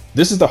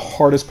 This is the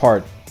hardest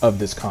part of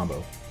this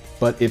combo.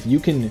 But if you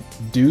can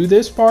do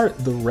this part,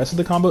 the rest of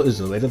the combo is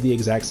literally the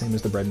exact same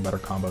as the bread and butter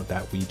combo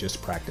that we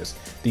just practiced.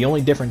 The only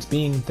difference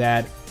being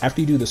that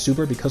after you do the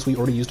super, because we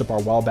already used up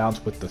our wall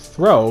bounce with the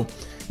throw,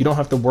 you don't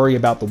have to worry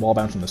about the wall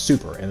bounce from the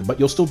super, but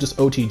you'll still just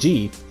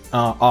OTG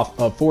off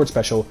of forward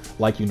special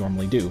like you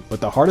normally do.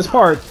 But the hardest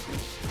part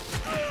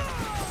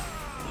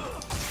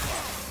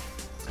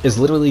is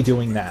literally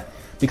doing that.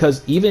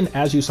 Because even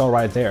as you saw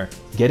right there,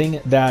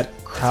 getting that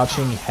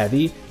crouching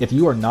heavy, if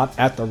you are not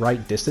at the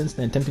right distance,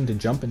 then attempting to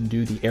jump and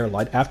do the air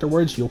light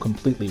afterwards, you'll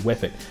completely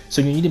whiff it.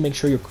 So you need to make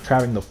sure you're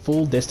traveling the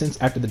full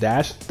distance after the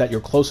dash, that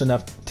you're close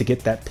enough to get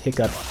that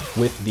pickup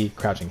with the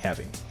crouching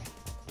heavy.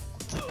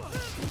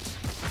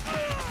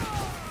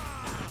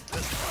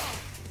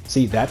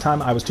 See, that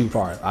time I was too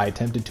far. I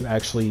attempted to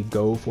actually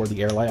go for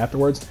the air light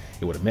afterwards.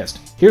 It would have missed.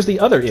 Here's the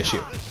other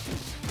issue.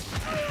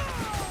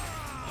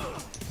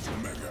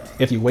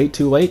 If you wait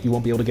too late, you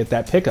won't be able to get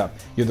that pickup.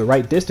 You're the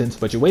right distance,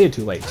 but you waited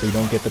too late, so you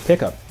don't get the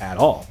pickup at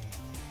all.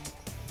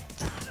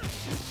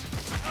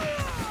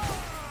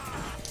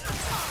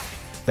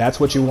 That's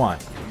what you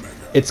want.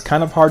 It's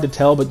kind of hard to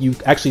tell, but you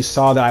actually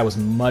saw that I was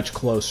much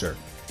closer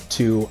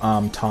to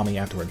Tommy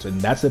afterwards,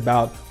 and that's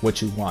about what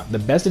you want. The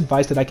best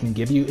advice that I can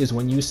give you is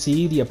when you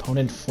see the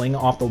opponent fling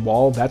off the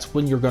wall, that's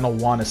when you're going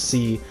to want to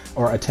see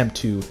or attempt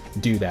to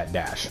do that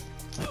dash.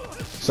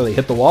 So they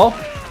hit the wall.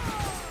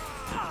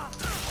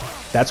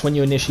 That's when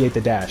you initiate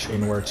the dash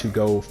in order to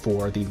go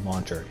for the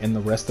launcher, and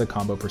the rest of the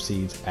combo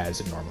proceeds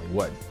as it normally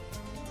would.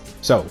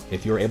 So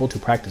if you're able to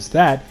practice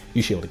that,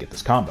 you should be able to get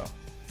this combo.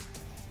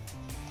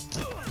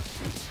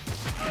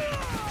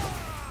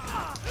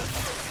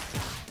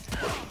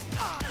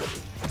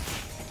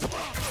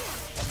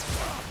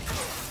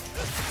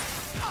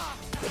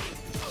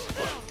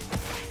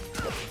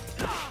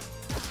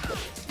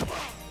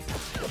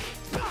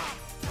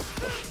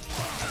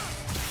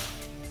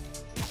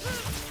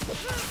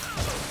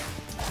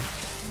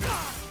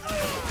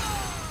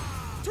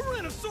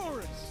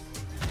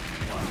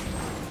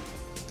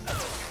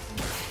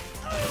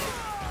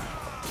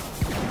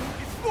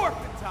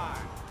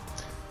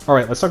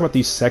 Alright, let's talk about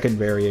the second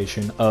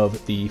variation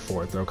of the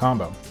forward throw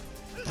combo.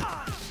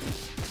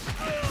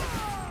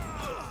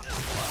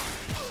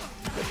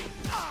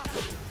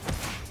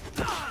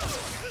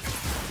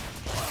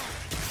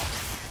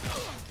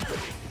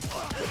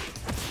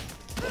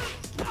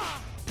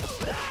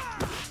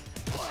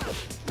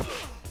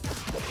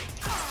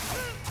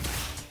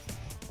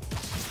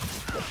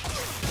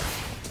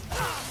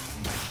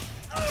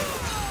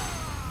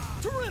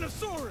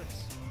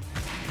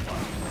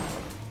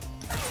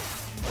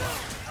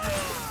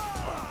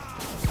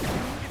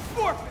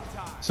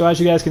 So as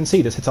you guys can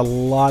see, this hits a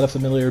lot of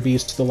familiar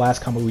beats to the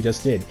last combo we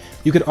just did.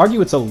 You could argue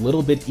it's a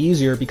little bit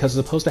easier because as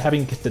opposed to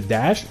having to get the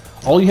dash,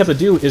 all you have to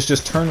do is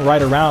just turn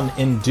right around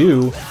and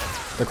do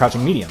the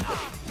crouching medium.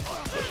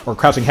 Or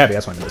crouching heavy,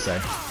 that's what I'm going to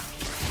say.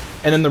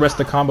 And then the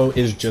rest of the combo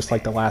is just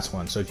like the last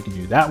one. So if you can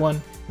do that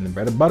one, and the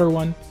bread and butter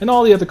one, and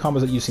all the other combos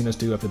that you've seen us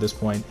do up to this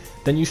point,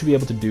 then you should be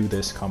able to do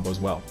this combo as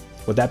well.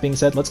 With that being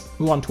said, let's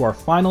move on to our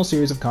final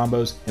series of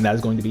combos, and that is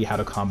going to be how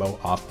to combo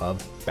off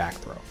of back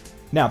throw.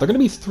 Now, there are going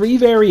to be 3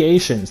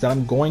 variations that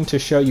I'm going to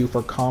show you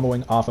for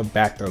comboing off of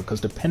back throw,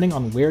 because depending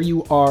on where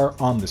you are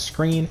on the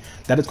screen,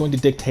 that is going to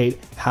dictate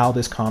how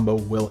this combo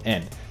will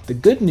end. The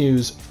good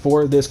news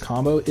for this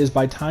combo is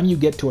by the time you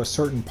get to a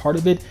certain part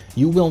of it,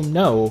 you will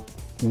know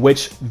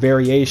which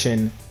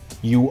variation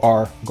you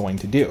are going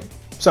to do.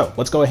 So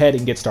let's go ahead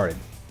and get started.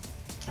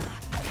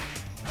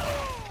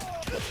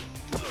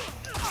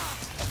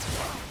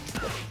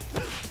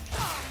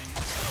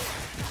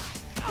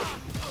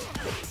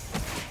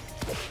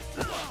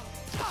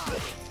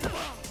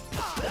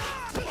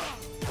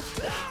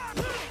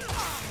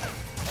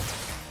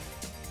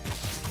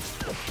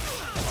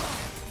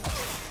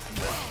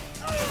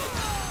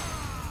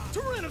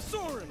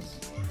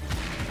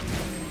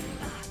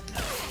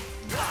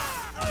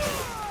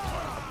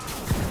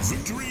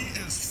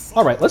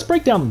 Alright, let's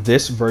break down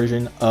this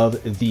version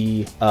of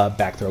the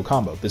back throw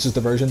combo. This is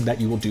the version that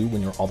you will do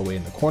when you're all the way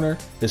in the corner.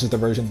 This is the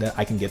version that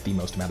I can get the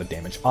most amount of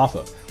damage off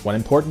of. One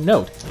important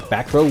note,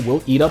 back throw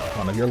will eat up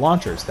one of your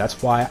launchers.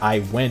 That's why I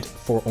went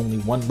for only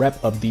 1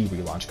 rep of the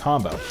relaunch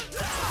combo.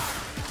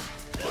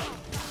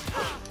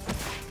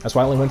 That's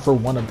why I only went for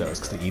 1 of those,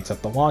 because it eats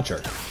up the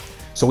launcher.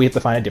 So we have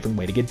to find a different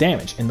way to get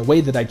damage. And the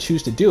way that I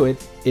choose to do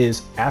it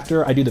is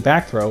after I do the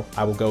back throw,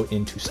 I will go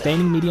into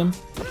standing medium,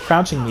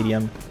 crouching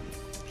medium,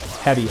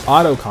 heavy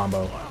auto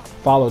combo,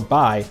 followed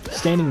by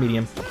standing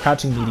medium,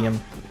 crouching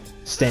medium,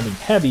 standing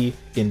heavy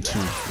into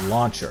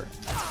launcher.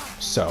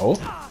 So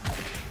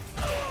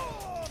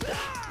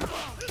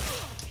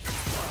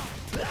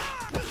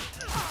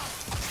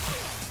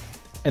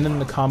and then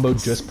the combo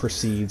just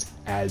proceeds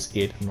as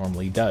it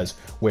normally does,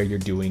 where you're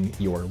doing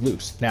your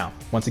loose. Now,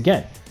 once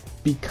again,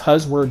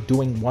 because we're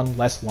doing 1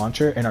 less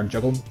launcher and our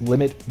juggle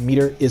limit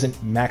meter isn't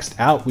maxed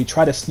out, we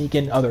try to sneak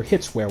in other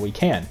hits where we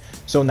can.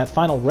 So in that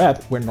final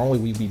rep, where normally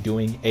we'd be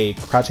doing a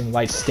crouching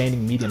light,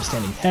 standing medium,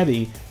 standing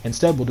heavy,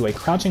 instead we'll do a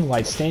crouching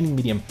light, standing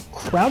medium,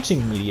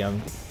 crouching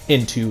medium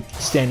into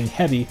standing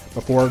heavy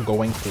before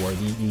going for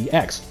the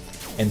EX.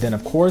 And then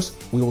of course,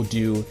 we will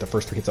do the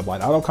first 3 hits of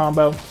light auto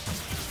combo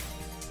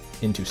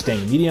into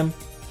standing medium,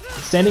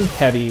 standing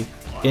heavy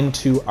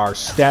into our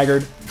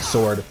staggered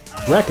sword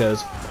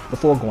Rekkas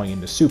before going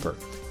into super.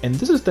 And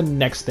this is the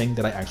next thing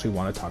that I actually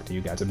want to talk to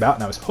you guys about,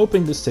 and I was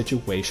hoping this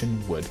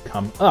situation would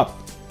come up.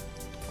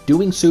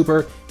 Doing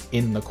super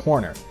in the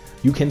corner.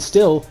 You can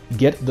still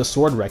get the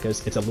sword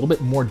Rekkas. It's a little bit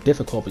more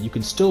difficult, but you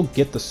can still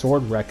get the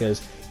sword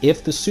Rekkas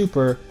if the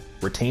super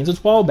retains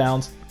its wall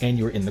bounce and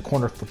you're in the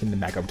corner flipping them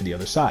back over to the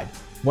other side.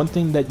 One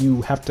thing that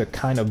you have to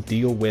kind of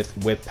deal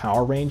with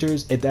Power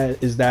Rangers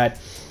is that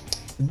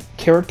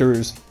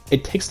characters,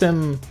 it takes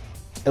them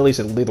at least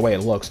the way it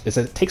looks, is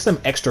that it takes them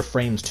extra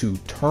frames to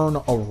turn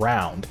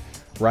around,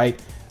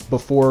 right,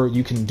 before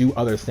you can do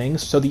other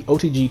things. So the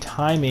OTG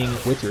timing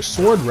with your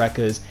sword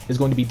rekkas is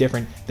going to be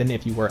different than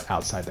if you were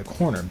outside the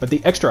corner. But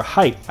the extra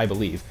height, I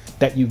believe,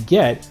 that you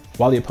get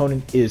while the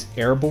opponent is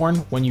airborne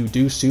when you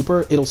do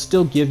super, it'll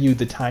still give you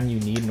the time you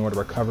need in order to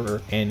recover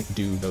and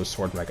do those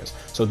sword rekkas.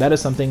 So that is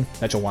something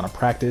that you'll want to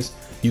practice.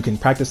 You can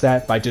practice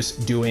that by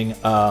just doing,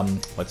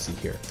 let's see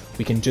here.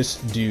 We can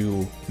just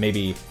do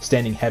maybe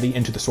standing heavy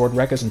into the sword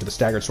rekkas, into the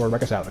staggered sword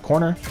rekkas out of the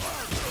corner.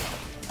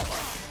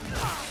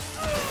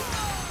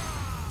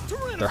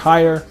 They're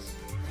higher.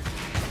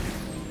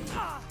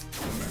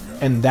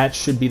 And that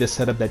should be the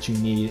setup that you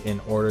need in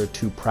order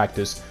to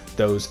practice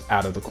those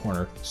out of the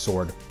corner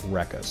sword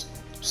rekkas.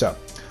 So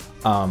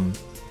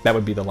that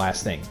would be the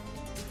last thing.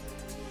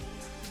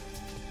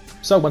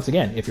 So once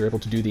again, if you're able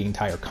to do the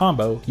entire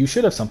combo, you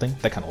should have something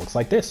that kind of looks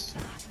like this.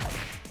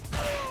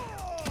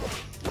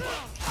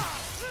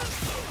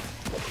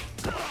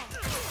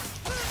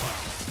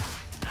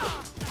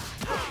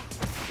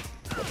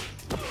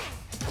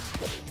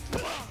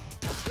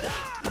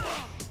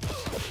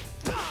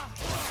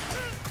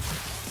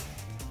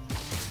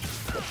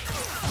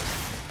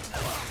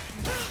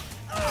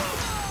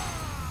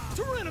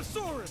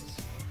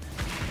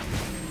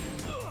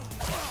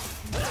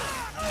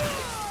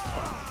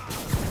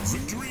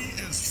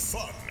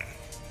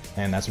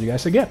 And that's what you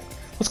guys should get.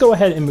 Let's go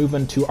ahead and move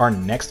into our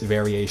next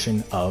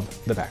variation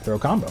of the back throw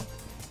combo.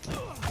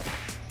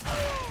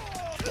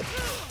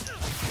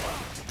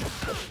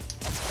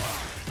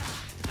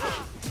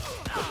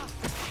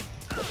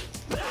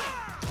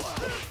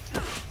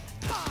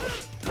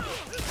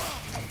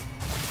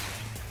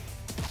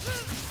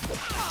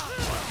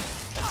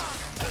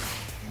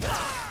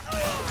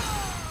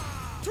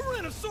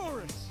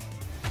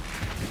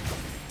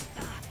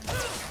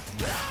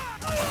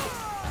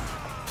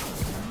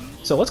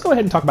 So let's go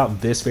ahead and talk about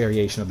this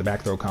variation of the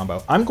back throw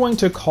combo. I'm going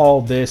to call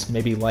this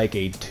maybe like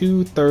a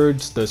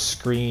 2/3 the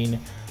screen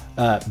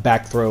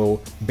back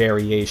throw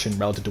variation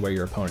relative to where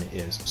your opponent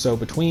is. So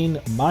between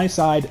my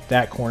side,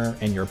 that corner,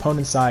 and your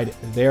opponent's side,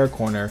 their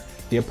corner,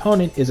 the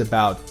opponent is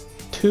about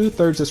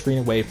 2/3 the screen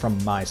away from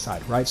my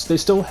side, right? So they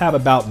still have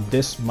about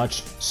this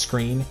much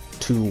screen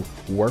to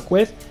work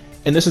with,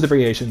 and this is the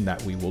variation that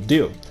we will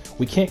do.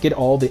 We can't get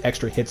all the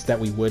extra hits that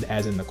we would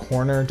as in the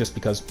corner just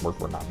because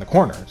we're not in the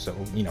corner, so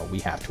you know we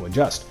have to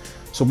adjust.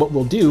 So what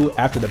we'll do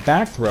after the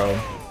back throw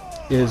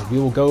is we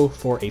will go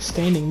for a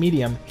standing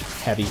medium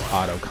heavy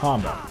auto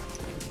combo.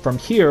 From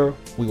here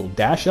we will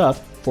dash up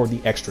for the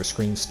extra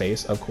screen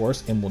space, of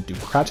course, and we'll do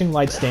crouching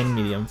light standing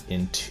medium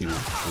into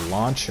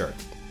launcher.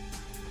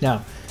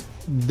 Now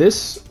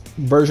this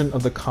version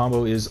of the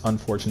combo is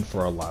unfortunate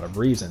for a lot of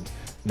reasons.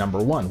 Number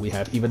one, we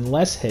have even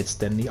less hits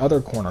than the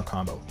other corner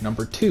combo.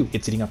 Number two,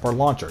 it's eating up our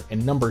launcher.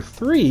 And number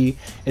three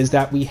is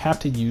that we have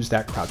to use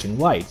that crouching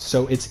light.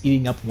 So it's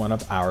eating up one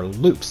of our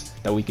loops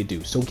that we could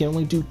do. So we can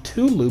only do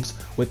 2 loops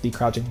with the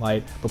crouching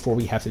light before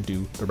we have to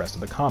do the rest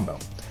of the combo.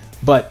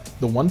 But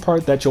the one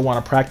part that you'll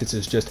want to practice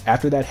is just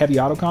after that heavy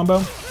auto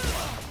combo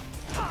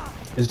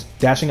is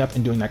dashing up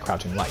and doing that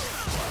crouching light.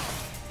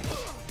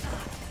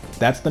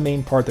 That's the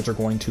main part that you're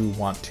going to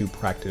want to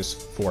practice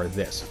for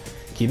this.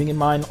 Keeping in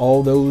mind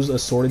all those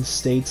assorted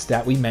states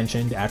that we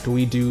mentioned after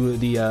we do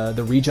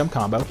the re-jump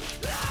combo.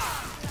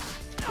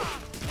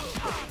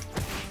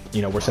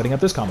 You know, we're setting up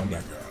this combo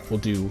again. We'll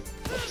do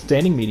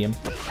standing medium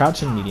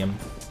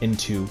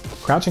into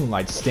crouching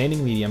light,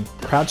 standing medium,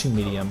 crouching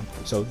medium.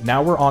 So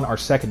now we're on our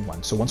second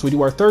one. So once we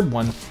do our third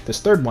one, this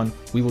third one,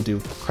 we will do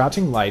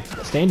crouching light,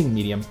 standing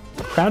medium,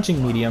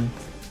 crouching medium,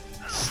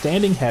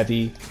 standing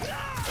heavy,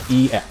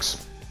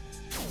 EX.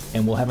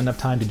 And we'll have enough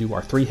time to do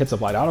our 3 hits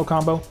of light auto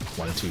combo,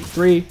 1, 2,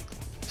 3,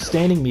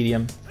 standing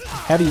medium,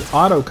 heavy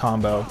auto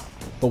combo.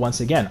 But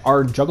once again,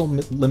 our juggle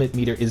limit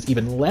meter is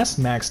even less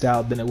maxed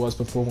out than it was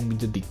before when we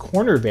did the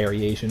corner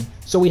variation,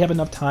 so we have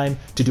enough time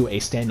to do a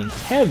standing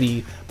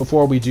heavy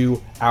before we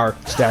do our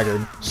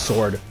staggered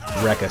sword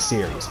rekka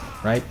series,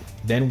 right?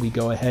 Then we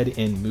go ahead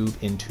and move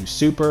into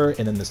super,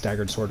 and then the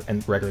staggered sword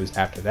and rekkas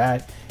after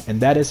that, and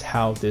that is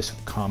how this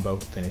combo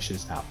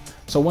finishes out.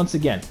 So once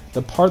again,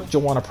 the part that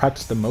you'll want to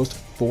practice the most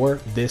for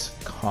this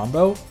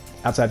combo,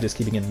 outside of just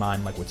keeping in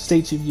mind like what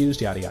states you've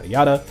used, yada yada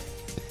yada,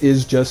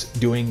 is just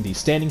doing the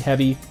standing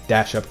heavy,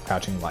 dash up,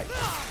 crouching light.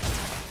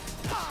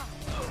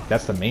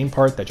 That's the main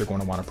part that you're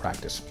going to want to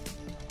practice.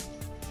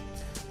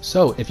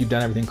 So if you've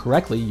done everything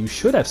correctly, you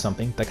should have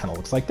something that kind of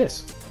looks like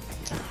this.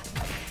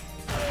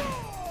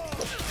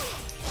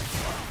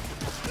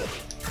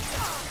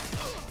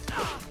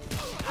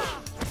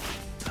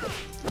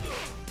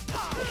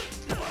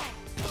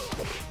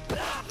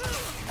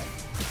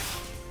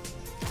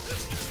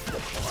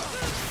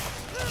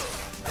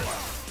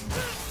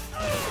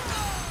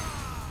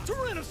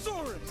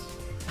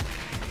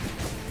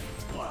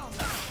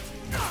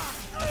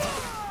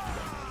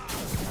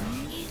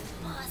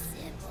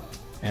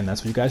 And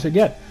that's what you guys should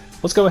get.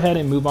 Let's go ahead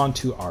and move on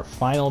to our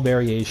final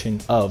variation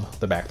of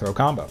the back throw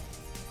combo.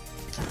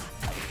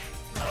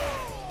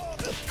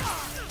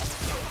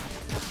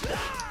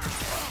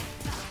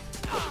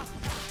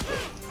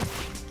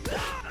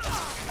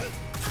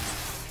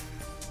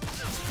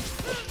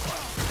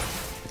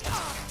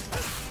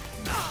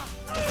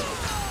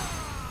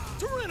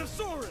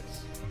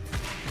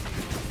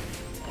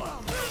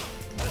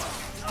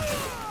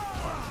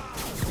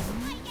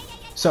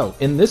 So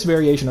in this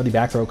variation of the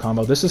back throw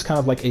combo, this is kind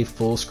of like a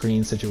full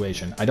screen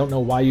situation. I don't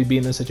know why you'd be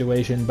in this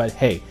situation, but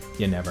hey,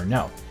 you never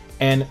know.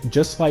 And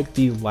just like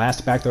the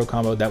last back throw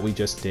combo that we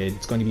just did,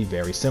 it's going to be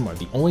very similar.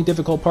 The only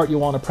difficult part you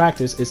want to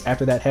practice is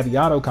after that heavy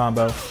auto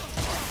combo,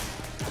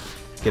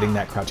 getting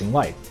that crouching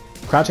light.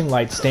 Crouching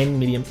light, standing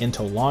medium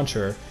into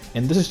launcher,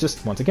 and this is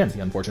just, once again, the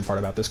unfortunate part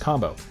about this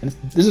combo. And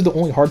this is the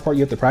only hard part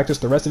you have to practice.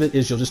 The rest of it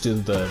is you'll just do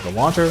the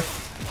launcher.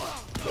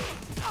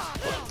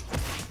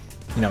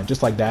 You know,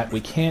 just like that. We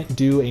can't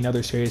do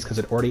another series because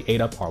it already ate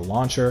up our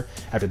launcher.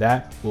 After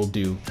that, we'll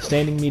do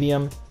standing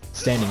medium,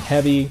 standing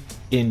heavy,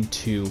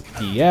 into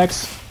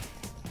EX.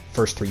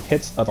 First 3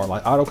 hits of our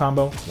light auto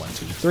combo, 1,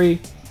 2,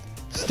 3.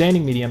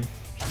 Standing medium,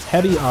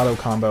 heavy auto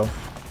combo,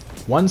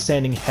 1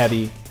 standing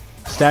heavy,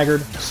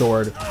 staggered,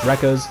 sword,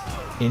 Rekkas,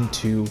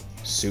 into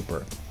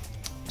super.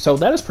 So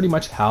that is pretty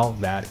much how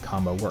that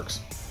combo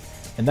works.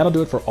 And that'll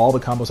do it for all the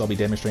combos I'll be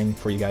demonstrating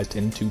for you guys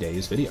in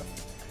today's video.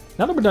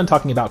 Now that we're done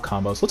talking about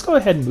combos, let's go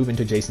ahead and move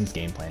into Jason's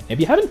game plan. If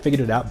you haven't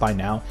figured it out by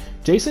now,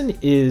 Jason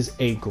is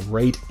a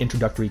great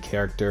introductory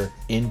character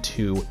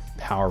into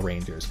Power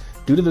Rangers.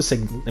 Due to the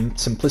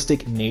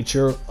simplistic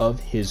nature of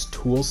his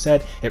tool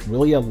set, it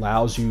really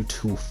allows you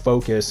to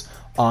focus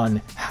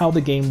on how the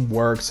game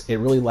works. It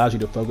really allows you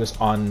to focus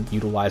on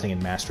utilizing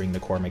and mastering the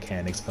core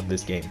mechanics of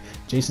this game.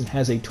 Jason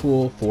has a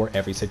tool for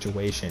every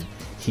situation.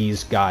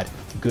 He's got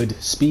good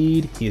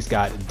speed, he's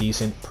got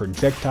decent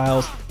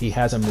projectiles, he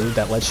has a move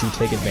that lets you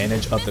take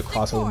advantage of the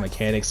crossover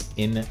mechanics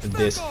in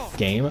this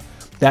game.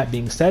 That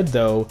being said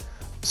though,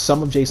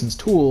 some of Jason's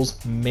tools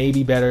may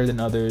be better than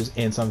others,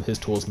 and some of his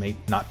tools may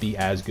not be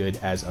as good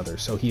as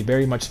others. So he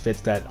very much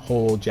fits that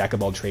whole jack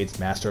of all trades,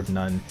 master of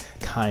none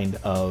kind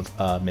of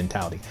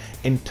mentality.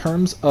 In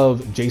terms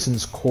of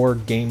Jason's core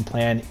game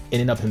plan in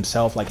and of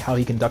himself, like how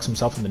he conducts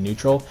himself in the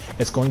neutral,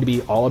 it's going to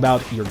be all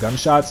about your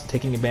gunshots,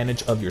 taking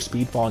advantage of your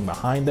speed falling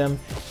behind them,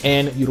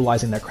 and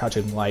utilizing that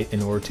crouching light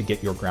in order to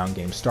get your ground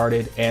game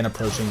started and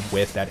approaching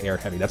with that air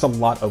heavy. That's a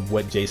lot of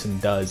what Jason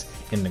does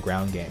in the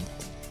ground game.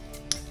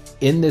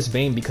 In this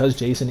vein, because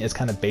Jason is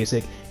kind of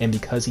basic and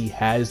because he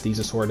has these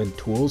assorted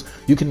tools,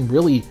 you can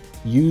really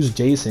use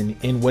Jason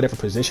in whatever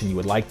position you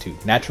would like to.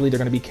 Naturally, they're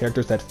going to be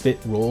characters that fit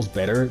roles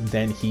better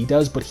than he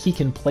does, but he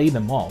can play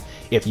them all.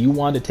 If you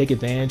want to take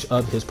advantage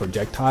of his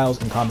projectiles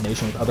in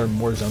combination with other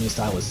more zony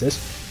style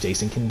assists,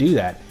 Jason can do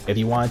that. If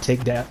you want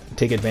to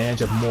take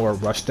advantage of more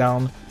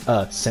rushdown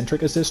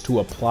centric assist to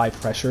apply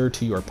pressure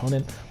to your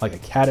opponent, like a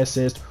cat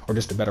assist or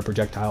just a better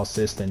projectile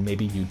assist than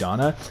maybe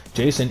Udana,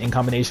 Jason, in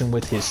combination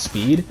with his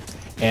speed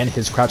and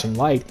his crouching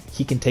light,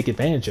 he can take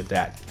advantage of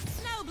that.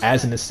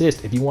 As an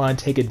assist, if you want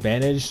to take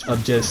advantage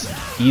of just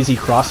easy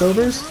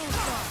crossovers,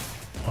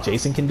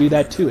 Jason can do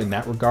that too. In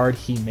that regard,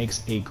 he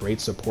makes a great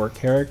support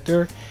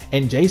character,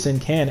 and Jason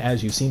can,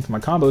 as you've seen from my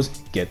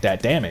combos, get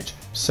that damage.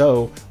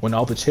 So when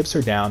all the chips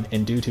are down,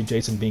 and due to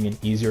Jason being an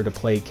easier to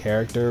play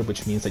character,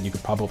 which means that you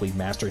could probably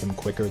master him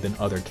quicker than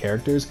other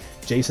characters,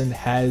 Jason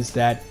has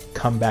that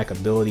comeback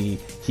ability.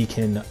 He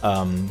can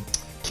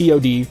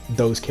TOD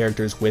those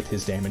characters with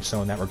his damage,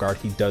 so in that regard,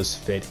 he does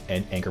fit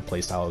an anchor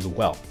playstyle as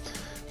well.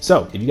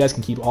 So if you guys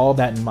can keep all of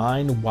that in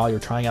mind while you're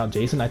trying out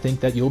Jason, I think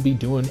that you'll be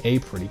doing a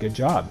pretty good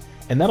job.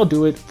 And that'll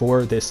do it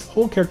for this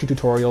whole character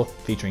tutorial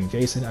featuring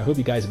Jason. I hope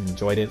you guys have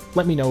enjoyed it.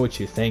 Let me know what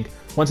you think.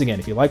 Once again,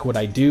 if you like what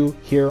I do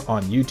here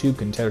on YouTube,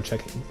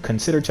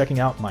 consider checking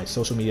out my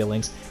social media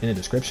links in the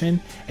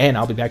description, and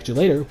I'll be back to you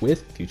later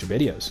with future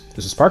videos.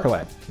 This is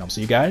SparkerLad, and I'll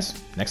see you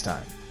guys next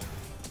time.